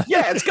bit.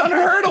 Yeah, it's going to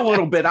hurt a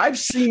little bit. I've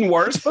seen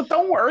worse, but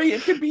don't worry.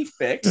 It could be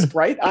fixed,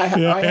 right?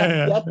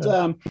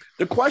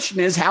 The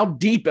question is, how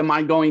deep am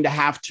I going to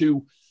have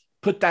to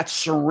put that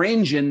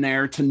syringe in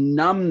there to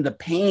numb the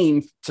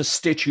pain to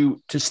stitch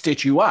you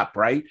up,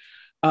 right?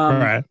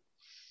 Right.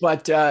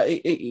 But,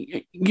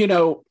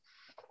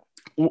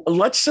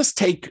 let's just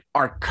take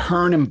our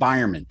current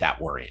environment that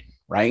we're in,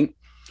 right?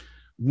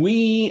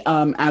 We,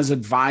 as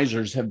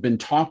advisors, have been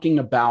talking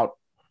about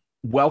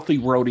wealth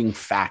eroding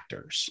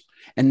factors,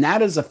 and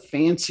that is a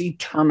fancy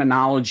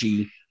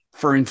terminology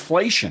for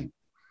inflation.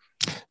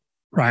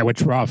 Right,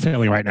 which we're all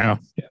feeling right now.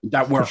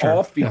 That we're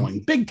all feeling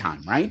big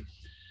time, right?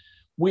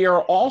 We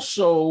are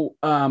also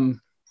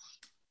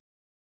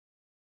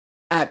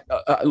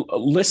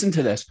listen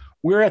to this.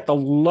 We're at the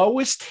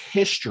lowest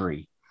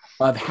history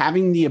of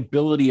having the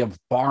ability of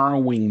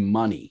borrowing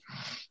money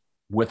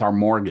with our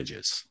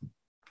mortgages,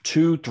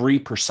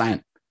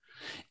 2-3%.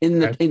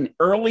 In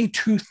early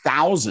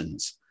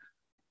 2000s,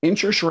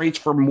 interest rates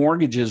for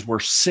mortgages were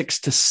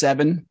 6 to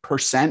 7%,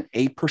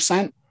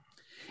 8%.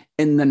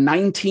 In the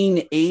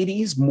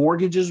 1980s,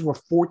 mortgages were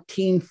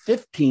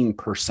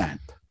 14-15%.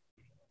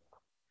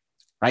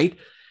 Right?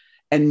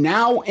 And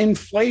now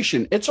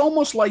inflation, it's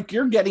almost like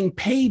you're getting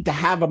paid to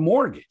have a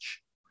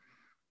mortgage.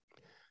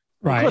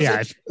 Right.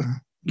 Yeah.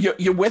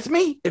 You're with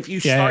me? If you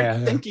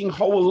start thinking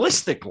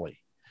holistically.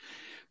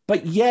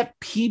 But yet,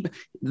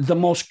 the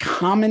most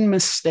common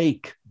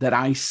mistake that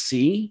I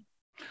see,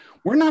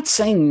 we're not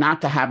saying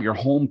not to have your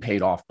home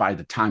paid off by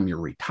the time you're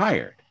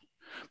retired.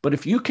 But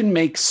if you can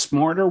make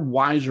smarter,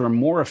 wiser, and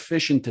more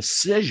efficient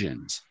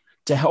decisions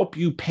to help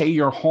you pay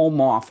your home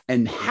off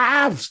and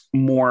have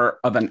more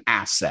of an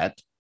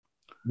asset,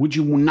 would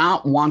you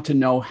not want to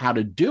know how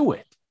to do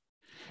it?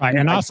 Right.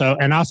 And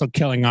also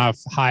killing off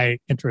high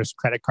interest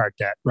credit card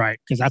debt, right?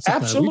 Because that's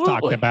something we've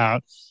talked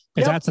about.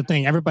 Because that's the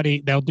thing.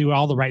 They'll do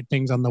all the right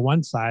things on the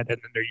one side, and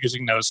then they're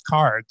using those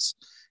cards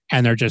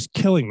and they're just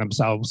killing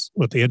themselves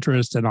with the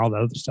interest and all the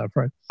other stuff,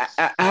 right?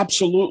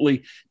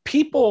 Absolutely.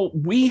 People,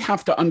 we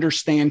have to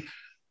understand,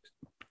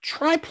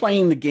 try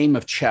playing the game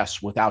of chess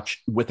without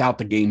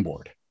the game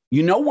board.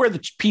 You know where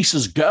the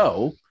pieces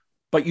go,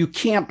 but you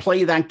can't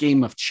play that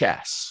game of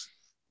chess,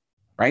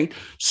 right?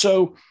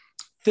 So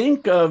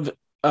think of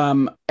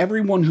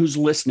everyone who's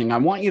listening. I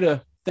want you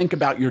to think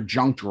about your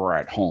junk drawer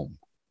at home.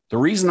 The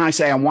reason I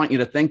say I want you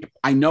to think,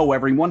 I know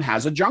everyone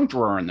has a junk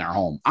drawer in their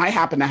home. I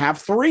happen to have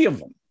 3 of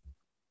them,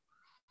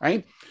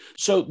 right?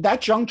 So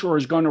that junk drawer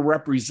is going to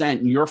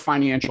represent your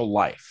financial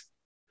life.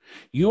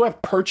 You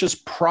have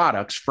purchased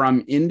products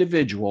from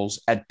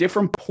individuals at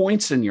different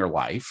points in your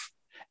life,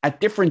 at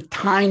different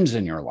times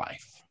in your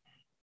life.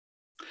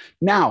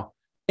 Now,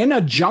 in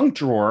a junk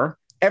drawer,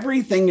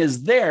 everything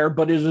is there,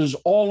 but it is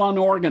all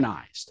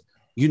unorganized.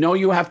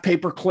 You have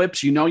paper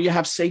clips, you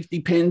have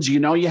safety pins,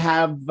 you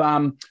have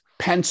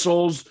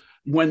pencils.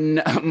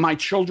 When my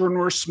children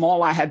were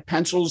small, I had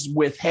pencils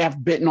with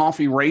half bitten off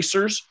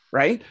erasers,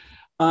 right?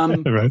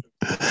 Right.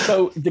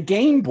 So the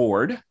game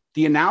board,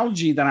 the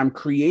analogy that I'm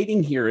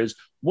creating here is,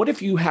 what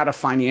if you had a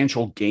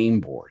financial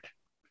game board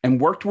and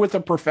worked with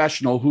a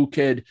professional who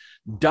could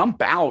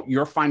dump out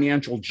your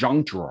financial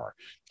junk drawer,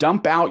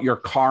 dump out your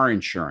car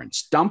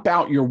insurance, dump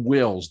out your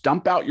wills,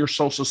 dump out your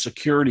social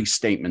security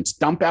statements,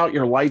 dump out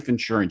your life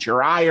insurance,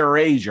 your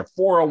IRAs, your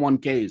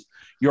 401ks,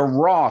 your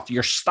Roth,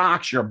 your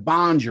stocks, your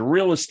bonds, your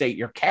real estate,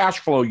 your cash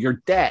flow,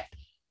 your debt.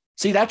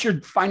 See, that's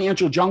your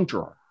financial junk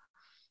drawer.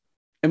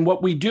 And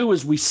what we do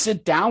is we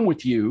sit down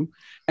with you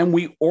and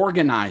we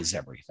organize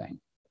everything.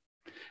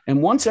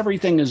 And once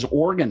everything is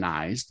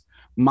organized,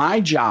 my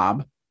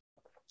job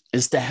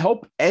is to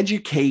help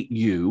educate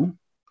you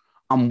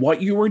on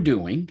what you are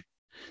doing,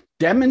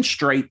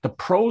 demonstrate the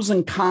pros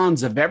and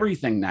cons of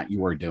everything that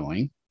you are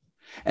doing,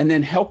 and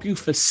then help you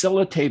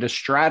facilitate a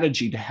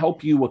strategy to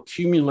help you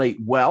accumulate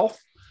wealth.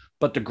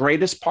 But the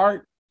greatest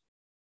part,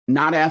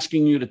 not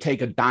asking you to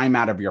take a dime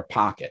out of your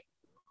pocket.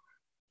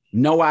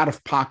 No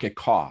out-of-pocket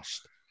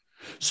cost.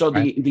 So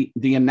right.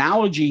 The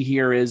analogy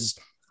here is,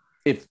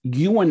 if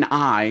you and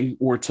I,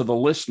 or to the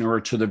listener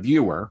or to the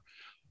viewer,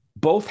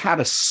 both had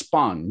a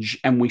sponge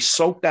and we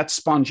soaked that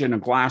sponge in a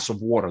glass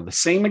of water, the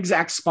same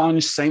exact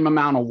sponge, same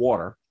amount of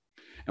water,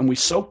 and we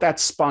soaked that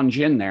sponge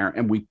in there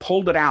and we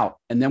pulled it out,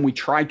 and then we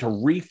tried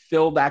to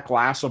refill that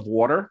glass of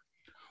water,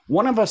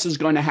 one of us is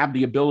going to have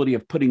the ability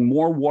of putting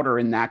more water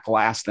in that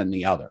glass than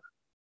the other.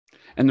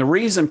 And the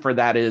reason for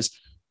that is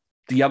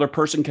the other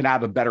person could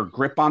have a better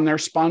grip on their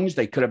sponge.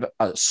 They could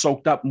have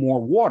soaked up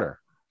more water.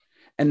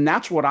 And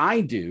that's what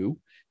I do,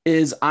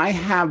 is I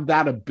have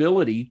that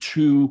ability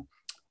to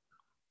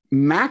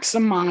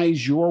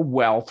maximize your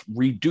wealth,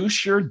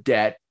 reduce your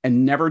debt,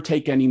 and never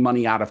take any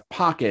money out of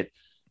pocket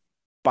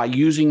by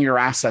using your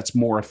assets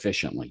more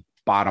efficiently.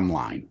 Bottom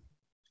line.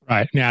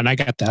 Right. Yeah. And I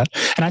get that.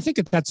 And I think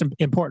that's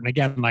important.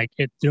 Again,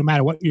 no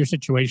matter what your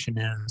situation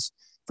is,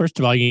 first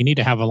of all, you need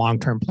to have a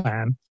long-term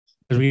plan,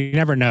 because we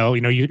never know.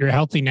 You're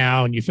healthy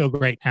now and you feel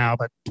great now,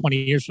 but 20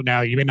 years from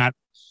now, you may not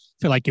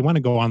feel like you want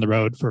to go on the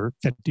road for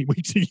 50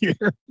 weeks a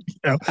year.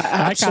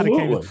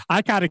 Absolutely.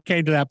 I kind of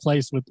came to that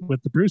place with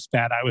the Bruce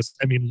band.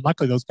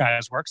 Luckily those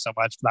guys work so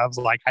much, but I was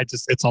like,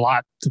 it's a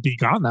lot to be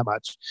gone that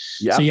much.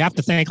 Yeah. So you have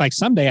to think,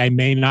 someday I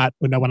may not,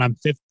 when I'm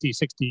 50,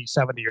 60,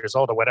 70 years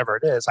old or whatever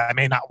it is, I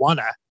may not want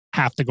to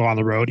have to go on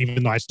the road,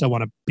 even though I still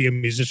want to be a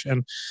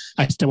musician.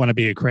 I still want to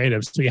be a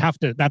creative. So you have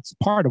to, that's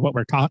part of what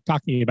we're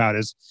talking about,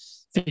 is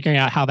figuring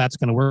out how that's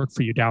going to work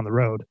for you down the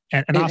road.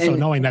 And also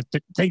knowing that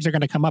things are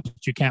going to come up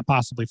that you can't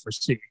possibly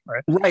foresee.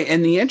 Right. Right.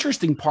 And the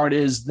interesting part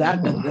is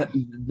that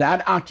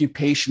that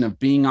occupation of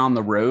being on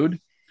the road,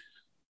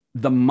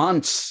 the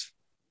months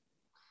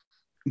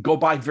go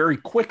by very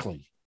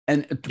quickly.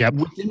 And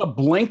within a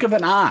blink of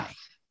an eye,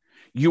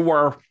 you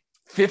are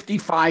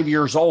 55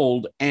 years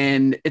old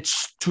and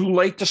it's too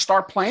late to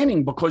start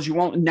planning because you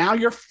won't. Now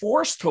you're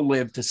forced to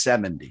live to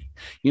 70.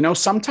 You know,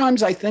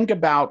 sometimes I think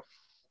about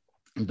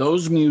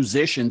those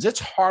musicians. It's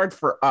hard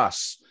for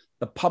us,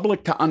 the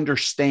public, to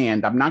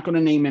understand. I'm not going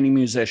to name any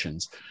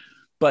musicians,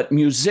 but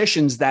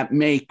musicians that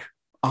make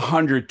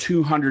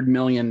 $100-200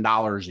 million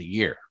a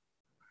year,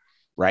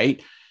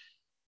 right?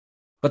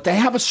 But they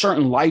have a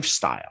certain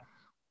lifestyle.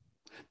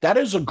 That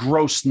is a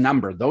gross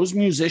number. Those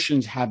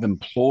musicians have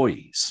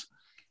employees,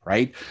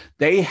 right?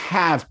 They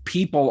have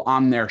people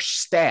on their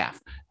staff.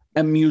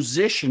 A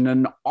musician,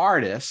 an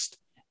artist,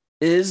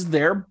 is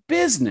their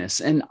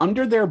business, and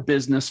under their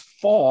business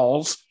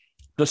falls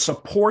the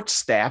support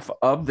staff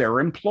of their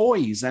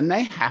employees, and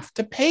they have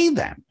to pay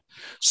them.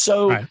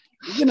 So,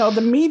 you know,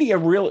 the media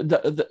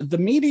the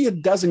media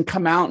doesn't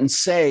come out and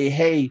say,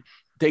 hey,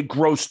 they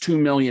grossed $2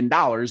 million.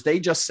 They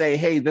just say,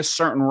 hey, this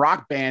certain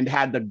rock band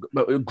had the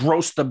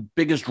gross the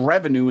biggest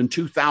revenue in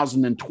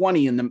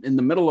 2020 in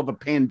the middle of a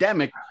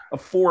pandemic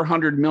of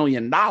 $400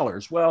 million.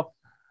 Well,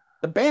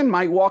 the band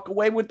might walk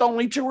away with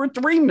only $2 or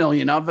 $3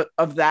 million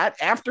of that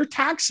after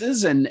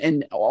taxes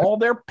and all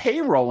their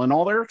payroll and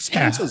all their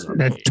expenses.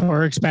 Yeah, the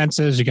tour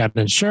expenses, you got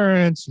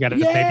insurance, you got to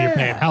maybe you're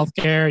paying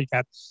healthcare, you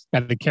got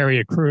to carry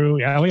a crew.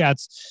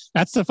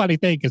 That's the funny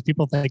thing, because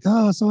people think,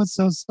 oh, so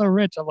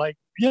rich. I'm like,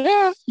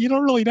 yeah, you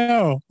don't really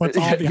know what's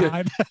all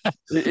behind.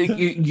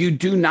 you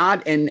do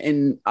not,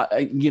 and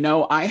you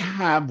know, I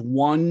have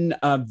one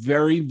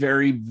very,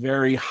 very,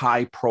 very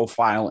high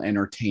profile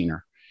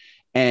entertainer,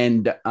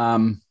 and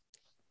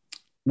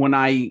when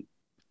I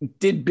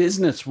did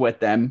business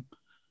with them,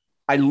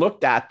 I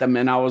looked at them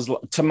and I was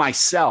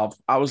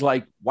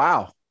like,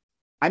 wow,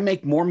 I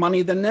make more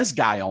money than this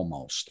guy.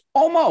 Almost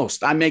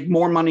I make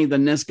more money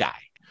than this guy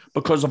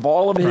because of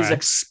all of his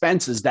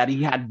expenses that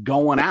he had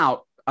going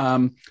out,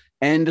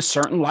 and a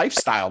certain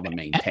lifestyle to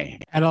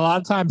maintain. And a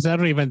lot of times they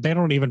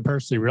don't even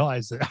personally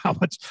realize how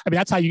much. I mean,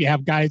 that's how you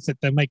have guys that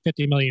make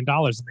 $50 million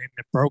and they end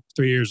up broke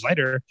 3 years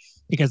later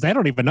because they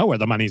don't even know where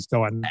the money's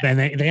going. And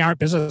they aren't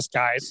business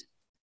guys.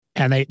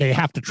 And they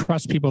have to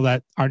trust people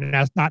that are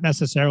not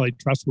necessarily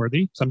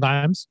trustworthy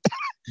sometimes.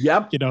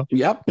 Yep. You know,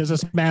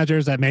 business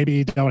managers that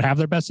maybe don't have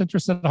their best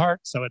interest at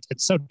heart. So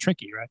it's so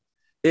tricky, right?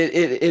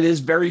 It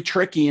is very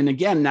tricky. And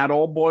again, that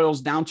all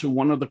boils down to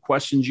one of the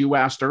questions you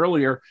asked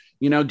earlier.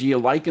 You know, do you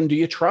like and do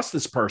you trust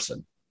this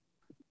person?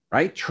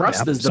 Right?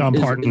 Trust is so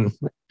important.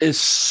 Is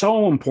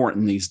so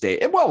important these days.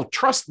 Well,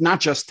 trust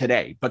not just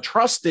today, but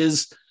trust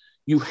is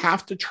you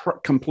have to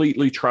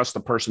completely trust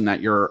the person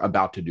that you're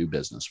about to do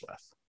business with.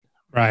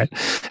 Right.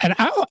 And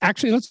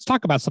let's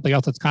talk about something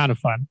else that's kind of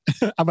fun.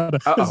 This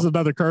is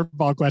another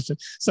curveball question.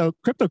 So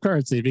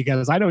cryptocurrency,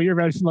 because I know you're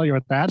very familiar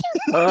with that.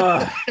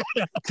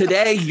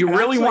 Today, you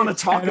really want to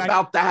talk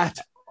about that?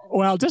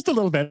 Well, just a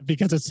little bit,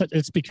 because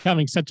it's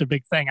becoming such a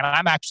big thing. And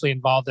I'm actually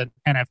involved in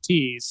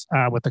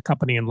NFTs with a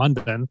company in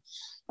London.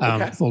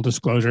 Full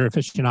disclosure,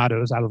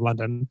 Aficionados out of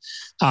London.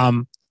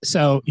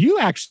 So you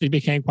actually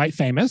became quite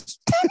famous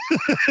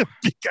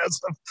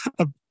because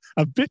of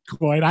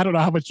Bitcoin. I don't know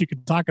how much you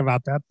can talk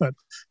about that, but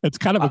it's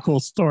kind of a cool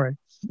story.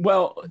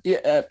 Well,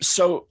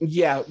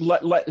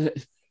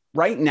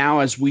 right now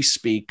as we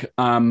speak,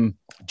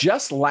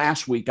 just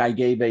last week, I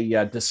gave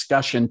a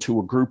discussion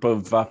to a group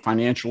of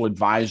financial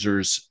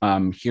advisors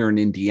here in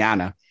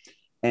Indiana.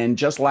 And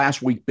just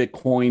last week,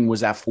 Bitcoin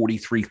was at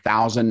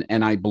 43,000.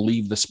 And I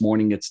believe this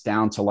morning it's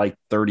down to like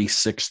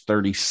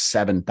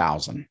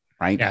 37,000.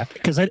 Right. Yeah,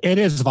 because it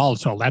is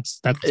volatile.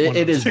 That's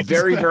it is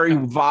very, very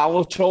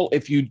volatile.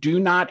 If you do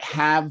not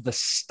have the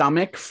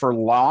stomach for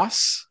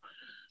loss,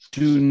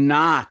 do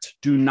not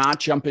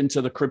jump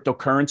into the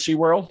cryptocurrency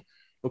world,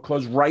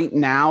 because right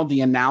now,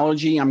 the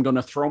analogy, I'm going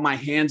to throw my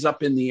hands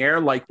up in the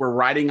air like we're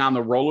riding on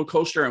the roller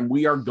coaster and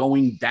we are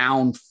going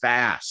down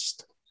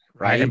fast.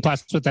 Right. And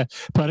plus with the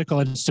political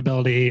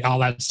instability, all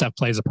that stuff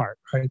plays a part.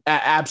 Right.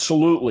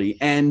 Absolutely.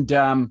 And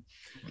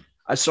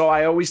so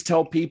I always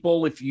tell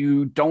people, if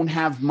you don't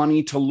have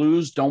money to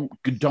lose, don't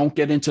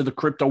get into the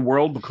crypto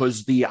world,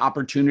 because the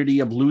opportunity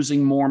of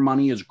losing more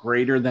money is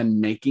greater than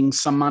making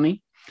some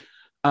money.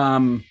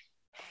 5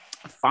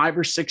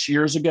 or 6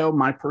 years ago,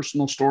 my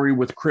personal story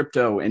with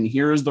crypto, and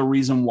here's the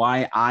reason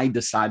why I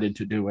decided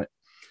to do it.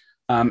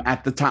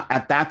 At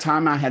that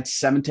time, I had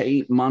 7 to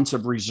 8 months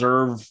of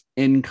reserve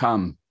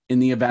income in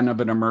the event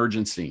of an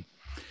emergency.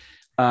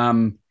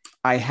 I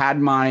had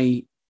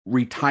my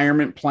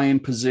retirement plan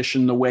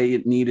positioned the way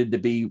it needed to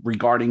be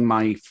regarding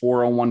my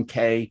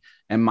 401k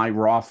and my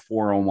Roth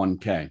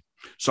 401k.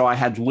 So I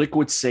had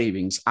liquid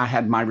savings. I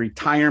had my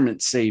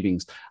retirement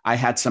savings. I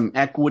had some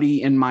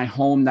equity in my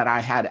home that I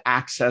had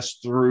access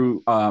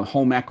through a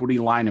home equity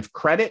line of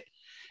credit.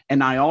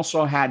 And I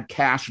also had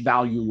cash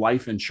value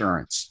life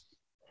insurance.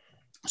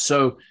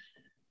 So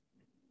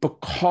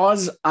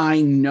because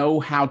I know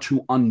how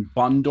to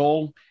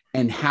unbundle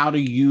and how to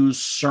use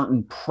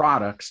certain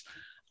products,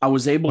 I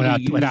was able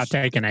to use, without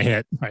taking a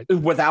hit, right?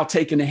 Without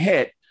taking a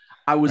hit,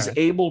 I was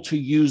able to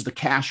use the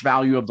cash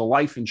value of the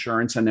life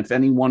insurance. And if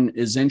anyone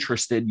is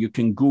interested, you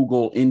can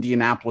Google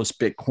Indianapolis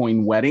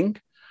Bitcoin wedding,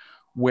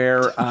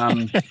 where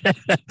that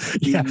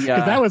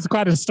was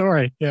quite a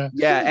story. Yeah.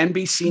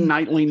 NBC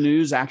Nightly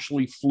News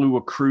actually flew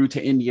a crew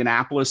to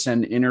Indianapolis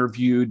and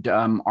interviewed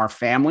our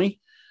family.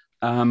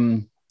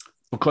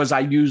 Because I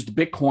used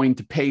Bitcoin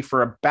to pay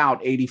for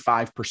about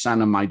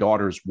 85% of my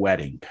daughter's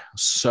wedding.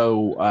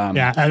 So and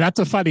that's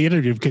a funny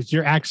interview because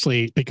you're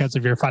actually, because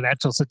of your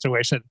financial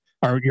situation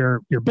or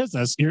your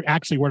business, you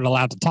actually weren't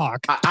allowed to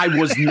talk. I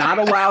was not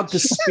allowed to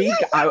speak.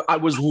 I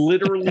was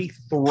literally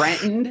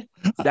threatened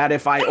that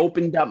if I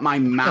opened up my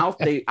mouth,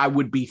 I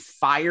would be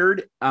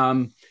fired.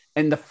 And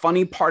the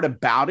funny part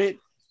about it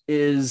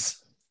is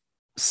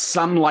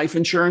some life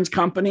insurance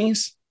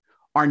companies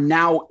are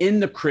now in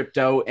the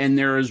crypto, and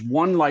there is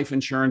one life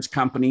insurance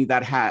company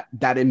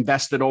that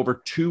invested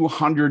over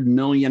 $200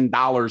 million in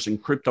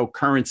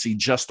cryptocurrency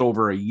just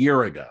over a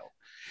year ago.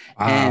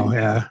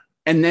 And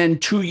then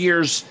 2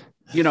 years,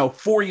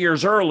 4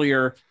 years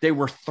earlier, they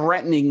were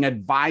threatening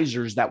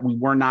advisors that we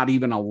were not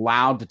even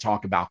allowed to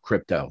talk about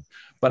crypto.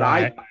 But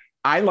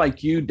I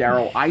like you,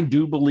 Daryl, I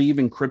do believe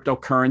in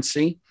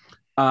cryptocurrency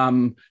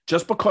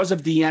just because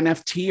of the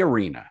NFT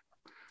arena.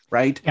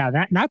 Right.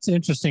 Yeah, that's an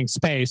interesting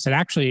space. And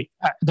actually,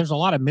 there's a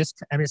lot of it's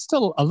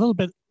still a little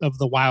bit of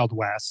the Wild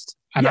West.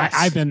 And yes.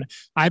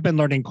 I've been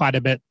learning quite a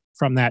bit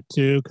from that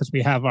too, because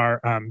we have our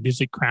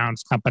Music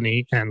Crowns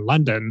company in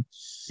London,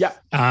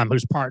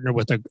 who's partnered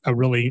with a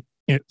really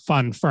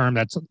fun firm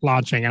that's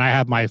launching. And I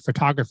have my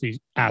photography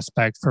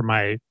aspect for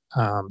my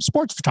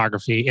sports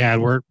photography,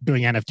 and we're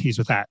doing NFTs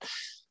with that.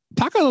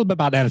 Talk a little bit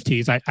about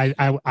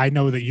NFTs. I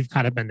know that you've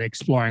kind of been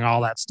exploring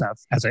all that stuff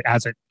as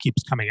it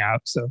keeps coming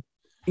out. So.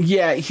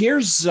 Yeah,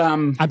 here's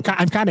I'm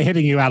kind of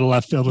hitting you out of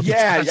left field. With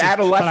out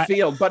of left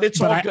field, but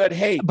it's all good.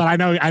 Hey, but I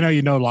know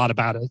you know a lot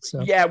about it. So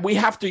yeah, we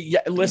have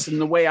to listen.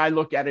 The way I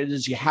look at it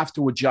is you have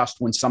to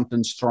adjust when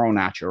something's thrown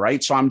at you,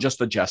 right? So I'm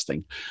just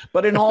adjusting.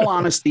 But in all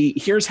honesty,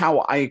 here's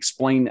how I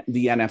explain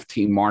the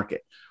NFT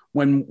market.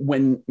 When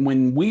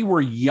we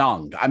were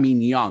young,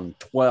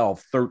 12,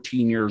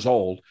 13 years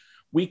old,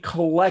 we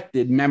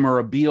collected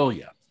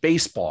memorabilia,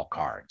 baseball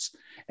cards,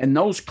 and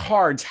those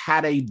cards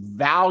had a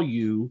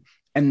value.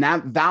 And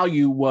that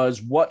value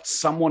was what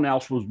someone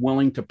else was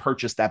willing to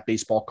purchase that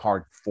baseball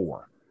card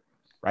for,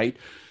 right?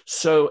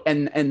 So,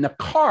 and the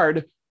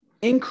card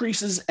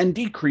increases and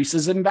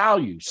decreases in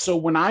value. So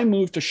when I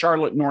moved to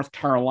Charlotte, North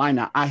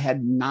Carolina, I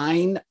had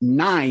nine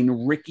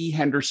Rickey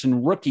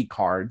Henderson rookie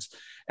cards.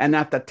 And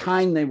at the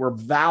time, they were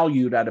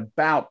valued at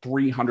about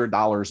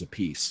 $300 a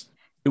piece.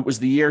 It was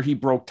the year he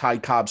broke Ty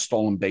Cobb's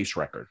stolen base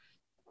record.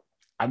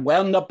 I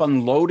wound up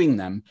unloading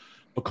them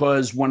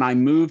because when I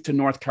moved to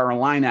North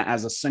Carolina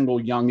as a single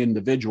young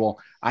individual,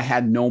 I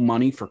had no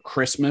money for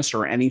Christmas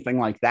or anything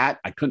like that.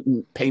 I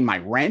couldn't pay my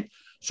rent.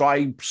 So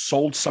I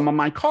sold some of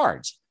my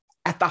cards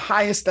at the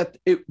highest that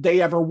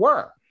they ever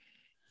were.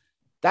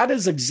 That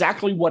is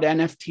exactly what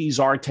NFTs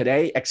are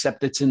today,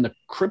 except it's in the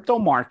crypto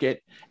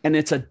market and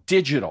it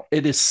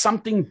is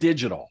something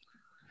digital.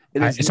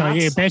 So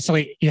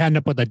you end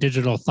up with a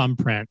digital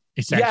thumbprint,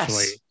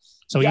 essentially. Yes.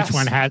 So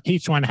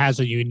each one has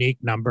a unique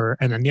number.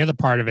 And then the other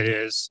part of it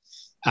is,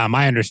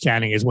 my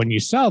understanding is when you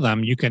sell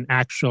them, you can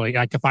actually,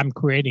 like if I'm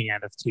creating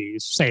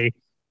NFTs, say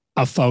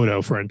a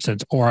photo, for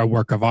instance, or a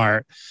work of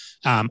art,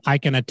 I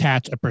can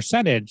attach a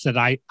percentage that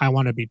I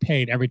want to be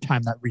paid every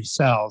time that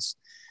resells.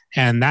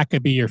 And that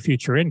could be your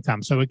future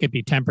income. So it could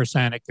be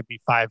 10%, it could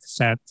be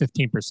 5%,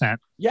 15%.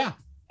 Yeah.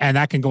 And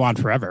that can go on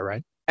forever,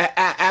 right?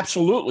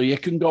 Absolutely.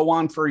 It can go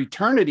on for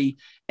eternity.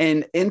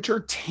 And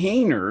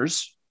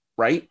entertainers,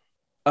 right?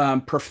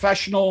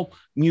 Professional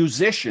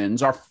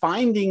musicians are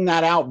finding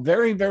that out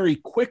very, very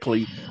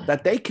quickly,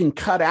 that they can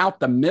cut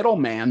out the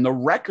middleman, the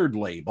record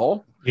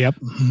label,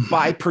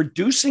 by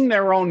producing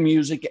their own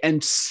music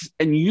and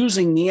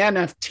using the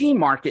NFT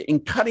market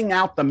and cutting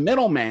out the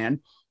middleman,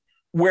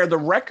 where the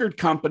record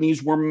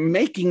companies were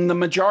making the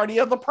majority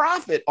of the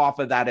profit off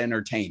of that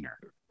entertainer.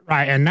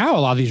 Right. And now a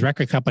lot of these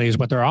record companies,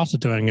 what they're also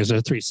doing is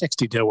a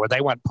 360 deal where they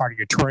want part of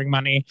your touring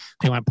money,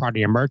 they want part of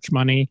your merch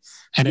money,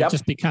 and it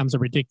just becomes a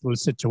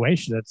ridiculous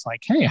situation. It's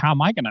like, hey, how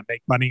am I going to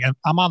make money?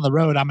 I'm on the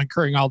road, I'm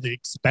incurring all the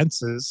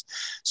expenses.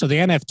 So the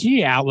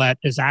NFT outlet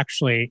is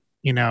actually,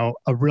 a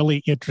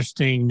really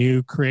interesting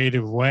new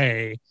creative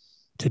way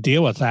to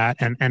deal with that.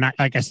 And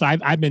like I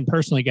said, I've been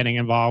personally getting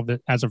involved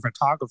as a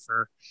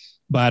photographer,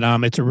 but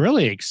it's a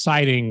really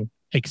exciting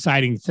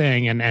exciting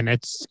thing. And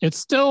it's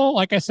still,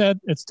 like I said,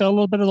 it's still a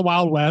little bit of the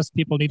Wild West.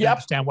 People need to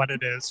understand what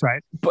it is,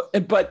 right?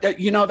 But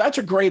that's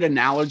a great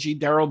analogy,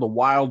 Daryl, the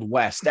Wild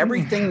West.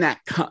 Everything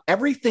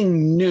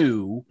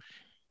new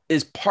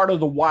is part of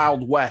the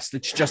Wild West.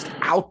 It's just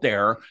out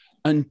there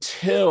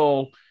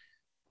until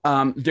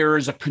there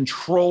is a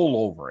control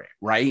over it,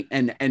 right?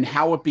 And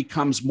how it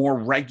becomes more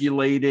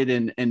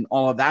regulated and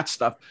all of that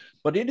stuff.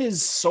 But it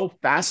is so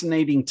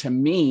fascinating to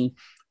me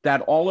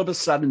that all of a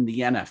sudden the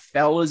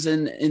NFL is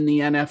in the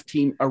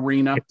NFT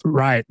arena.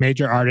 Right.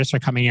 Major artists are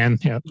coming in.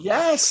 Yep.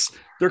 Yes,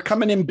 they're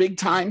coming in big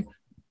time.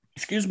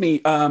 Excuse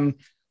me.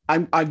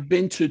 I've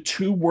been to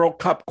 2 World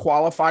Cup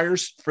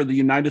qualifiers for the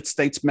United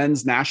States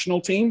men's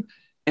national team.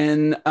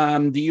 And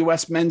the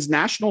U.S. men's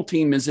national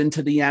team is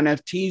into the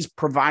NFTs,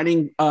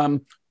 providing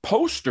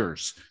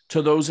posters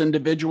to those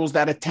individuals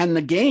that attend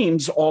the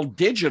games, all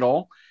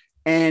digital.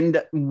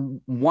 And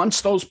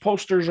once those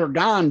posters are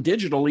gone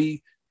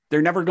digitally,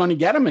 they're never going to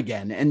get them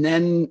again. And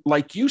then,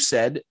 like you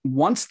said,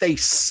 once they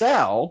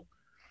sell,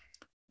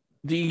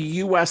 the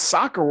U.S.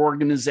 soccer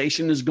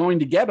organization is going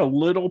to get a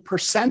little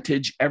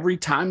percentage every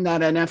time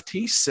that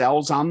NFT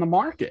sells on the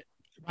market.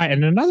 Right.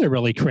 And another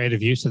really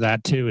creative use of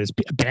that, too, is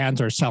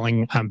bands are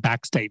selling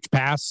backstage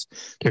pass.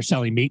 They're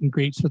selling meet and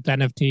greets with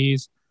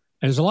NFTs.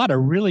 There's a lot of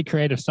really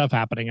creative stuff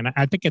happening. And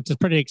I think it's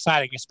pretty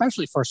exciting,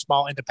 especially for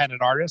small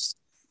independent artists.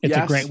 It's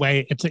a great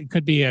way. It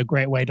could be a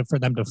great way for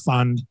them to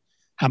fund.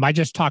 I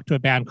just talked to a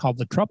band called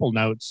the Trouble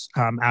Notes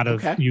out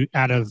of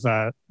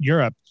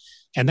Europe,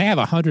 and they have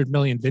 100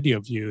 million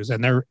video views,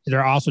 and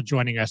they're also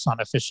joining us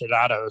on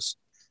Aficionados.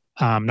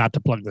 Not to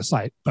plug the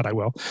site, but I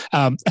will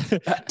for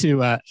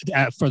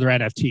their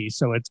NFT.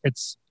 So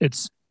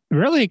it's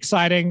really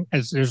exciting,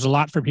 as there's a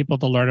lot for people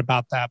to learn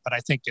about that. But I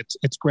think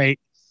it's great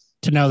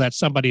to know that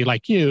somebody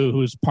like you,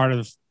 who's part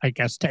of, I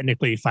guess,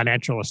 technically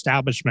financial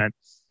establishment,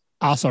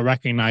 also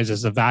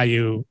recognizes the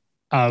value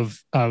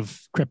of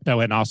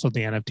crypto and also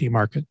the NFT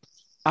market.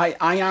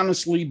 I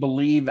honestly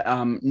believe,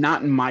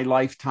 not in my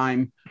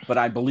lifetime, but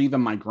I believe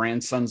in my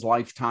grandson's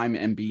lifetime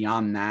and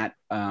beyond that,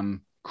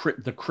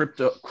 the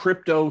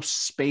crypto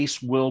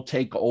space will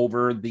take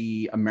over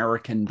the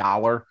American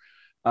dollar.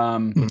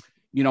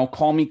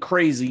 Call me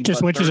crazy,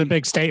 which is a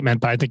big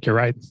statement, but I think you're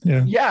right.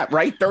 Yeah,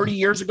 right. 30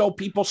 years ago,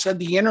 people said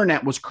the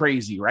internet was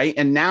crazy, right?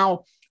 And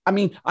now,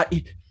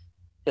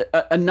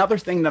 another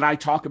thing that I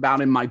talk about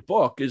in my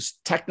book is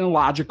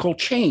technological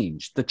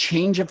change, the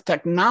change of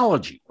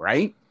technology,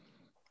 right?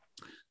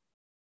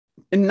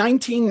 In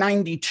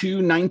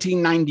 1992,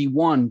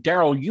 1991,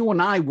 Daryl, you and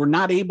I were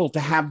not able to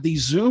have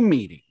these Zoom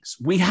meetings.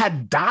 We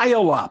had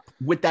dial-up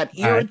with that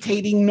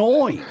irritating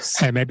noise.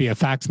 And maybe a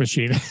fax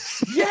machine.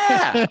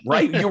 Yeah,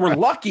 right. You were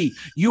lucky.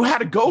 You had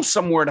to go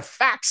somewhere to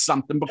fax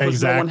something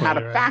because no one had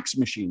a fax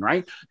machine,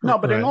 right? No,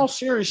 but in all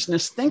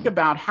seriousness, think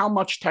about how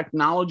much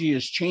technology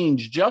has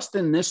changed just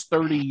in this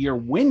 30-year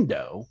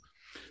window,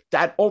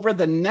 that over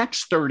the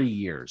next 30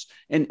 years,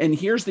 and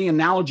here's the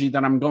analogy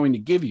that I'm going to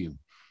give you.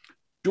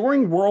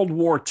 During World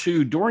War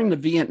II, during the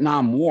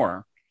Vietnam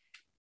War,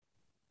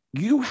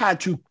 you had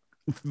to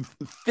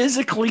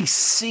physically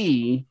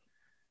see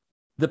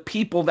the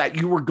people that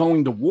you were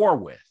going to war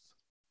with.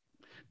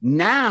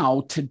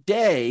 Now,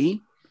 today,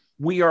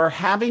 we are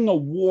having a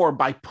war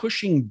by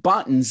pushing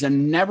buttons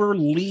and never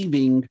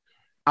leaving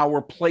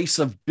our place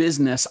of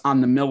business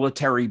on the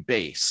military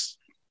base.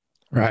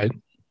 Right.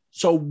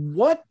 So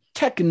what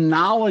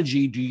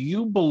technology do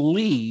you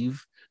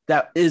believe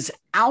that is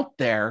out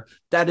there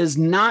that is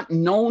not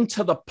known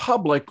to the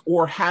public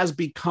or has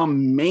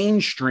become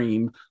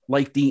mainstream,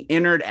 like the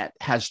internet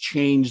has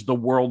changed the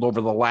world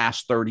over the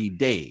last 30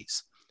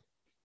 days?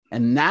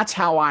 And that's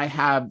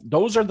how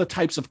those are the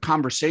types of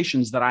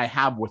conversations that I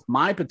have with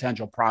my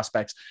potential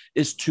prospects,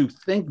 is to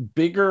think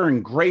bigger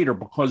and greater,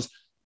 because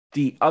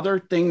the other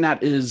thing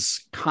that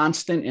is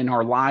constant in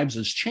our lives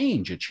is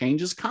change. It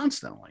changes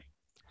constantly.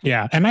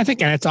 Yeah. And I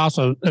think, and it's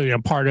also,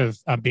 part of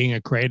being a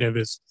creative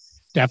is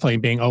definitely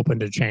being open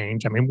to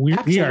change. I mean,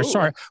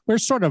 we're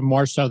sort of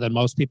more so than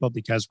most people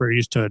because we're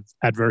used to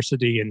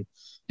adversity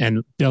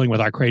and dealing with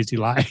our crazy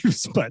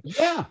lives. But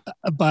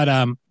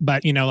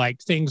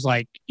like things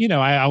like,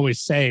 I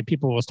always say,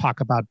 people will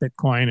talk about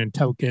Bitcoin and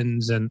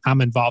tokens, and I'm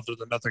involved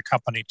with another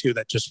company too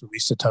that just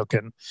released a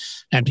token.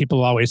 And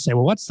people always say,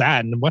 well, what's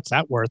that? And what's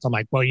that worth? I'm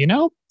like, well,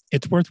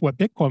 it's worth what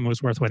Bitcoin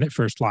was worth when it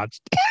first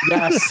launched.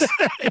 Yes.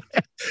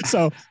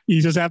 So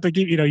you just have to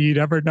keep, you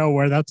never know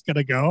where that's going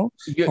to go,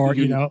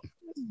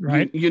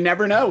 right? You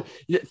never know.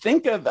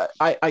 Think of,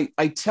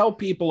 I tell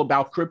people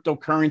about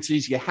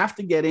cryptocurrencies. You have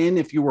to get in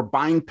if you were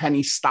buying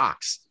penny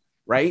stocks,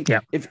 right?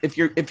 Yeah. If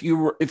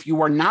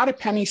you are not a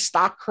penny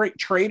stock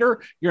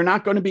trader, you're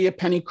not going to be a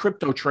penny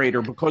crypto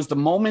trader, because the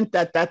moment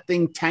that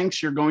thing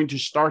tanks, you're going to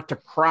start to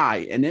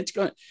cry, and it's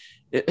going.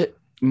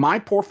 My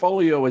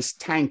portfolio is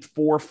tanked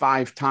 4 or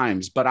 5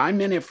 times, but I'm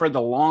in it for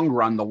the long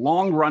run. The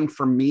long run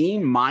for me,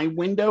 my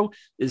window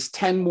is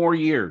 10 more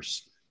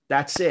years.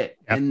 That's it.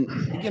 Yep.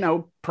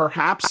 And,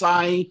 perhaps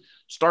I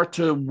start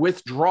to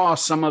withdraw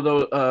some of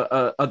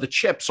the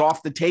chips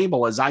off the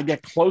table as I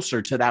get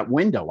closer to that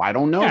window. I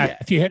don't know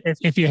yet. If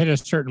you hit a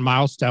certain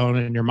milestone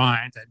in your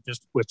mind, and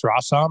just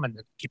withdraw some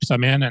and keep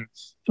some in. And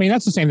I mean,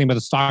 that's the same thing with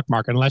the stock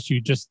market. Unless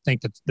you just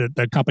think that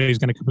the company is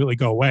going to completely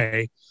go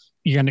away,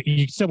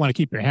 you still want to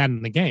keep your hand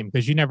in the game,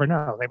 because you never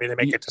know. Maybe they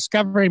make a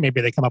discovery.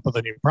 Maybe they come up with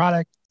a new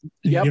product.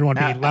 Yep. You don't want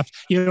to be left.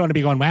 You don't want to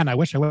be going, man, I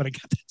wish I would have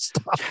kept that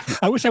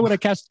stock. I wish I would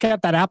have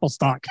kept that Apple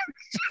stock.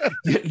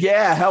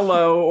 Yeah.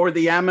 Hello. Or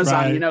the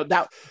Amazon,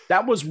 right.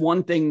 that was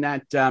one thing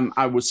that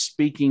I was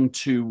speaking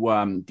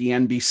to the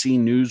NBC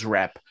News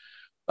rep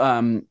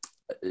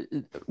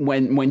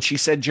when she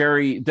said,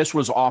 Jerry, this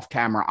was off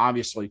camera,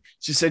 obviously.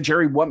 She said,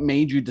 Jerry, what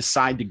made you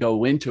decide to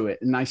go into it?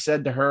 And I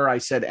said to her,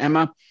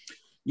 Emma,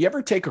 you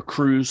ever take a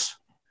cruise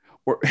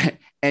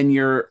and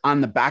you're on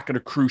the back of the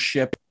cruise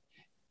ship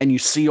and you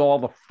see all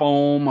the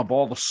foam of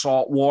all the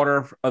salt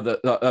water of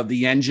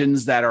the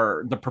engines that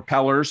are the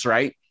propellers,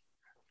 right?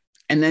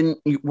 And then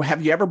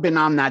have you ever been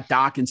on that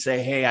dock and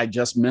say, hey, I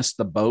just missed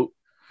the boat?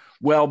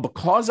 Well,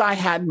 because I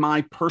had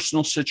my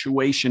personal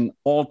situation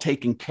all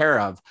taken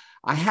care of,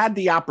 I had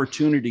the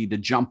opportunity to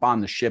jump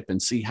on the ship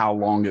and see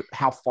how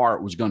far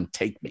it was going to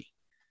take me.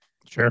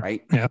 Sure.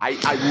 Right. Yeah.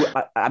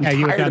 I'm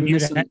tired of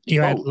missing.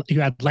 You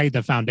had laid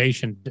the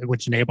foundation,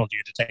 which enabled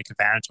you to take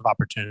advantage of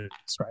opportunities.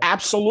 Right.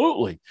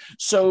 Absolutely.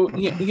 So,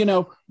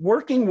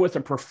 working with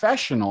a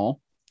professional,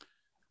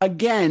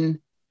 again,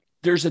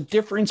 there's a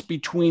difference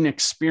between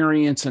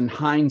experience and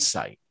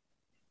hindsight.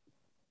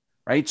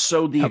 Right.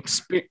 So the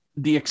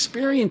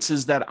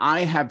experiences that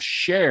I have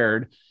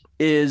shared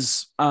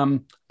is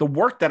the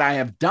work that I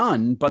have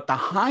done, but the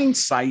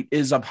hindsight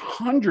is of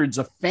hundreds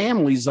of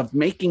families of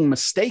making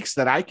mistakes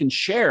that I can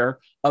share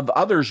of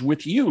others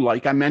with you,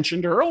 like I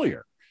mentioned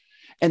earlier.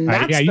 And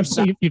that's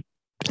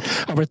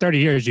over 30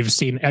 years,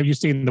 have you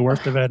seen the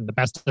worst of it and the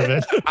best of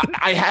it?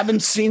 I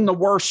haven't seen the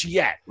worst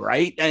yet,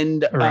 right?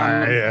 And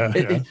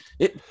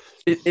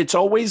it's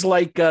always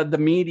like the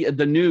media,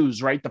 the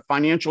news, right? The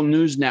financial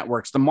news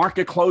networks, the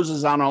market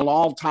closes on an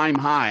all-time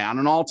high.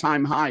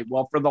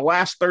 Well, for the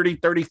last 30,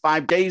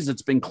 35 days,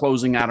 it's been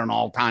closing at an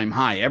all-time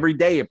high. Every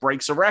day it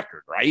breaks a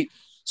record, right?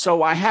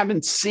 So I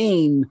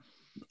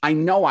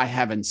know I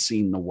haven't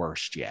seen the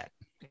worst yet.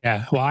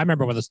 Yeah. Well, I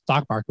remember when the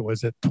stock market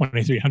was at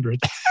 2,300.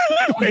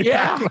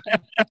 Yeah.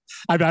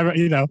 I'm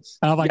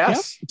like,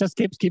 yes. It just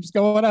keeps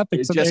going up.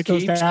 It just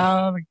goes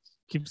down,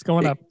 keeps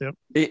going up. Yep.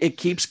 It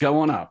keeps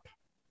going up.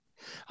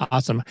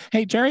 Awesome.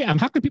 Hey, Jerry,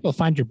 how can people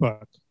find your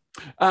book?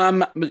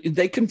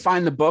 They can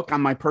find the book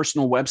on my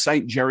personal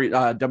website,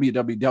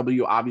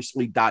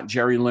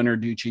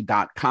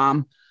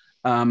 www.jerryleonarducci.com.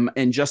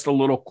 And just a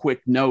little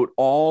quick note,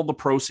 all the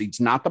proceeds,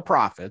 not the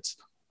profits,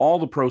 all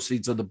the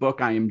proceeds of the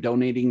book, I am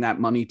donating that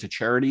money to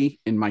charity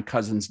in my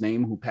cousin's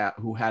name who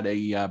had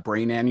a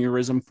brain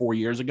aneurysm 4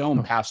 years ago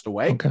and passed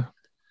away. Okay.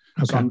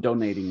 So I'm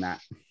donating that.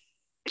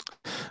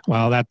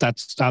 Well,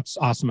 that's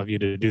awesome of you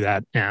to do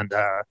that. And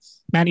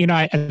man,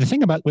 the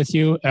thing about with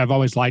you, I've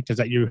always liked is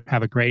that you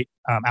have a great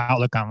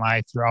outlook on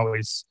life. You're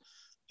always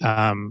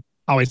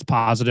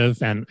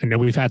positive, and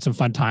we've had some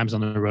fun times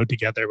on the road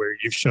together where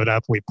you've showed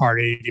up, we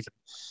partied, even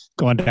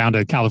going down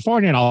to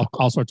California and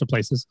all sorts of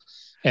places.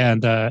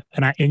 And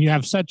you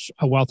have such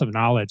a wealth of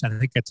knowledge. I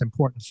think it's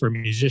important for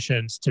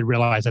musicians to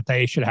realize that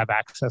they should have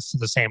access to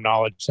the same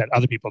knowledge that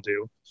other people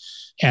do,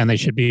 and they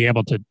should be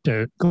able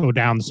to go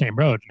down the same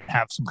road and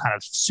have some kind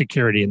of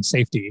security and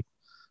safety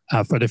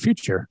for the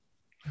future.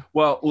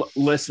 Well,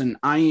 listen,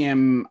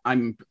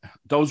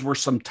 those were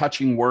some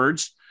touching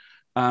words.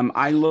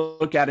 I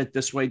look at it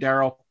this way,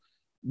 Daryl.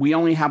 We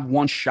only have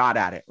one shot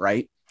at it,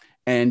 right?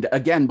 And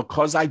again,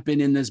 because I've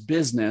been in this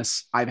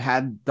business, I've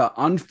had the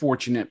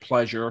unfortunate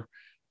pleasure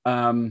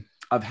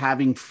of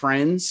having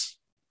friends,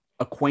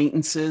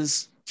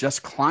 acquaintances,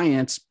 just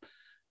clients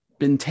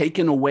been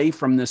taken away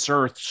from this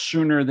earth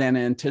sooner than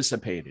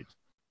anticipated,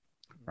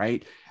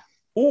 right?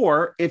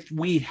 Or if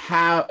we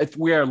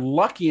are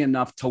lucky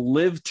enough to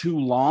live too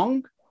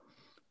long,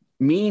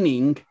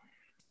 meaning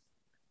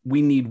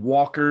we need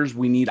walkers,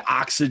 we need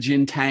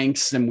oxygen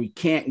tanks, and we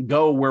can't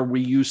go where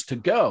we used to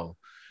go.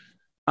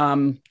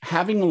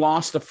 Having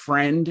lost a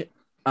friend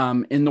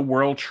in the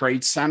World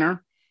Trade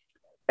Center,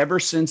 ever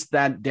since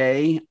that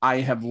day,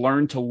 I have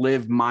learned to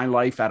live my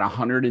life at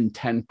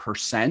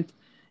 110%.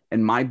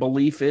 And my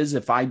belief is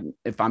if I'm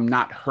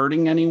not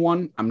hurting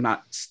anyone, I'm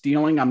not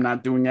stealing, I'm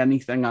not doing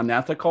anything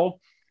unethical.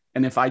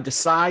 And if I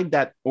decide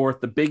that, or if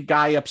the big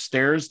guy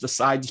upstairs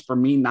decides for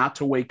me not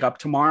to wake up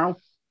tomorrow,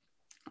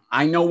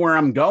 I know where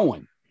I'm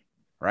going.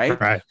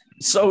 Right.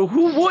 So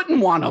who wouldn't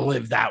want to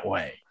live that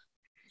way?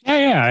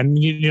 Yeah. And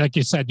like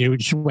you said, you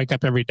should wake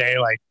up every day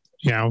like,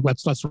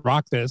 let's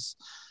rock this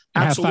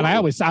and have fun. I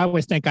always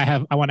think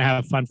I want to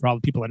have fun for all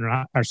the people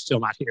that are still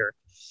not here.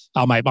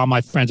 All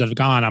my friends that have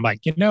gone, I'm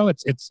like, and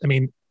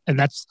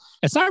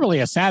it's not really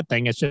a sad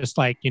thing. It's just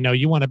like,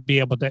 you want to be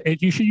able to,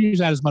 you should use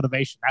that as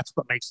motivation. That's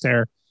what makes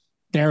their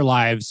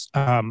lives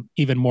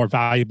even more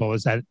valuable,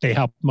 is that they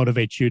help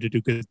motivate you to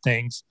do good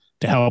things,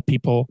 to help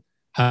people,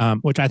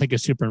 which I think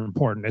is super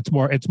important. It's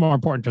more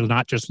important to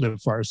not just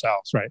live for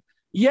ourselves, right?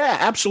 Yeah,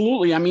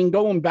 absolutely. I mean,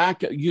 going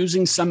back,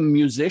 using some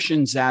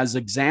musicians as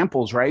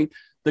examples, right?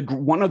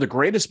 One of the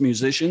greatest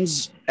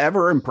musicians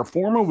ever and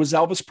performer was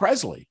Elvis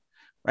Presley,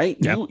 right?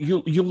 Yep.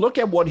 You look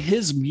at what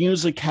his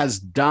music has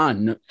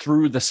done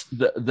through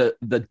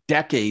the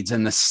decades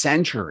and the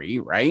century,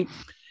 right?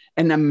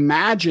 And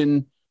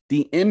imagine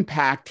the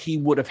impact he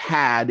would have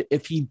had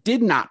if he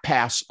did not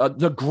pass,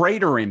 the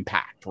greater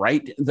impact,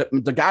 right?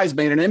 The guy's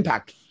made an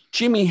impact.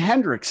 Jimi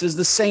Hendrix is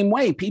the same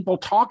way. People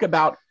talk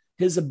about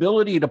his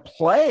ability to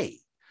play,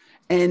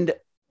 and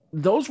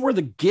those were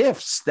the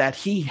gifts that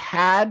he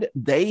had.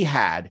 They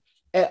had.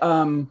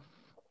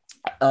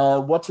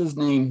 What's his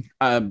name?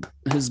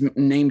 His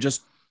name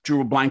just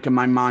drew a blank in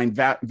my mind.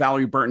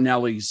 Valerie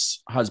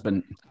Bertinelli's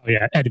husband. Oh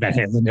yeah, Eddie Van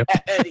Halen. Yep.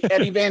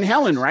 Eddie Van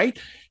Halen, right?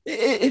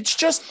 It's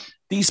just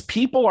these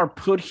people are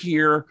put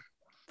here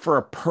for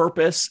a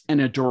purpose and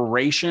a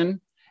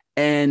duration,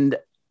 and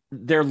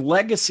their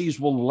legacies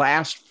will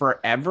last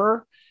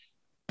forever.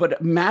 But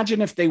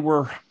imagine if they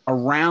were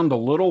around a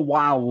little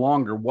while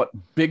longer, what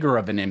bigger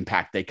of an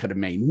impact they could have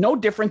made. No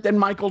different than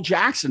Michael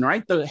Jackson,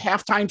 right? The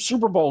halftime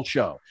Super Bowl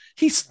show.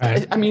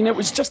 Right. I mean, it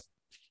was just,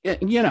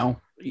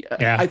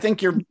 yeah. I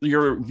think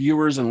your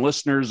viewers and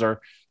listeners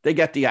they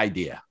get the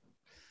idea.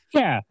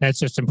 Yeah, that's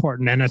just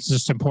important. And it's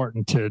just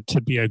important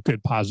to be a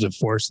good positive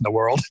force in the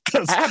world.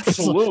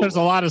 Absolutely. There's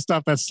a lot of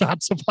stuff that's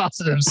not so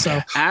positive.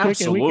 So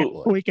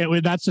absolutely. We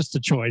can, that's just a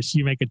choice.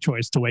 You make a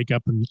choice to wake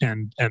up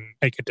and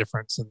make a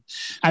difference. And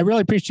I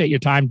really appreciate your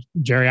time,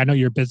 Jerry. I know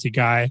you're a busy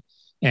guy.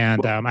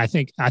 And I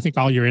think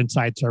all your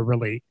insights are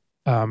really,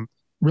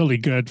 really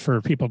good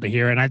for people to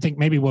hear. And I think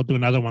maybe we'll do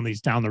another one of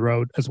these down the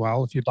road as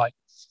well, if you'd like.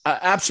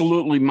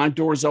 Absolutely. My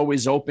door's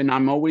always open.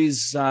 I'm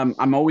always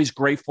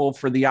grateful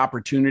for the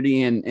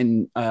opportunity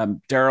and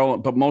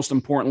Daryl, but most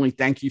importantly,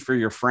 thank you for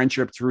your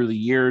friendship through the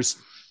years.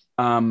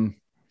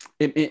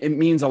 It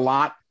means a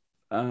lot.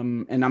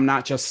 And I'm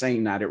not just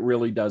saying that, it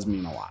really does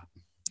mean a lot.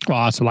 Well,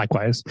 awesome.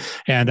 Likewise.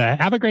 And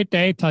have a great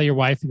day. Tell your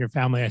wife and your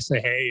family I say,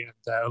 hey,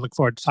 and I look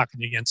forward to talking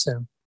to you again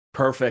soon.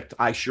 Perfect.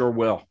 I sure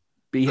will.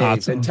 Behave.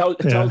 Awesome.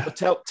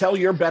 And tell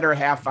your better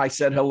half I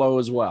said hello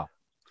as well.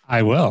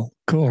 I will.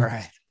 Cool. All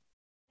right.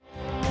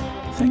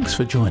 Thanks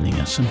for joining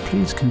us, and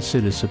please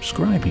consider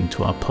subscribing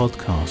to our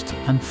podcast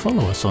and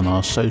follow us on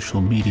our social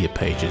media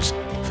pages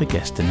for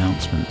guest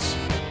announcements.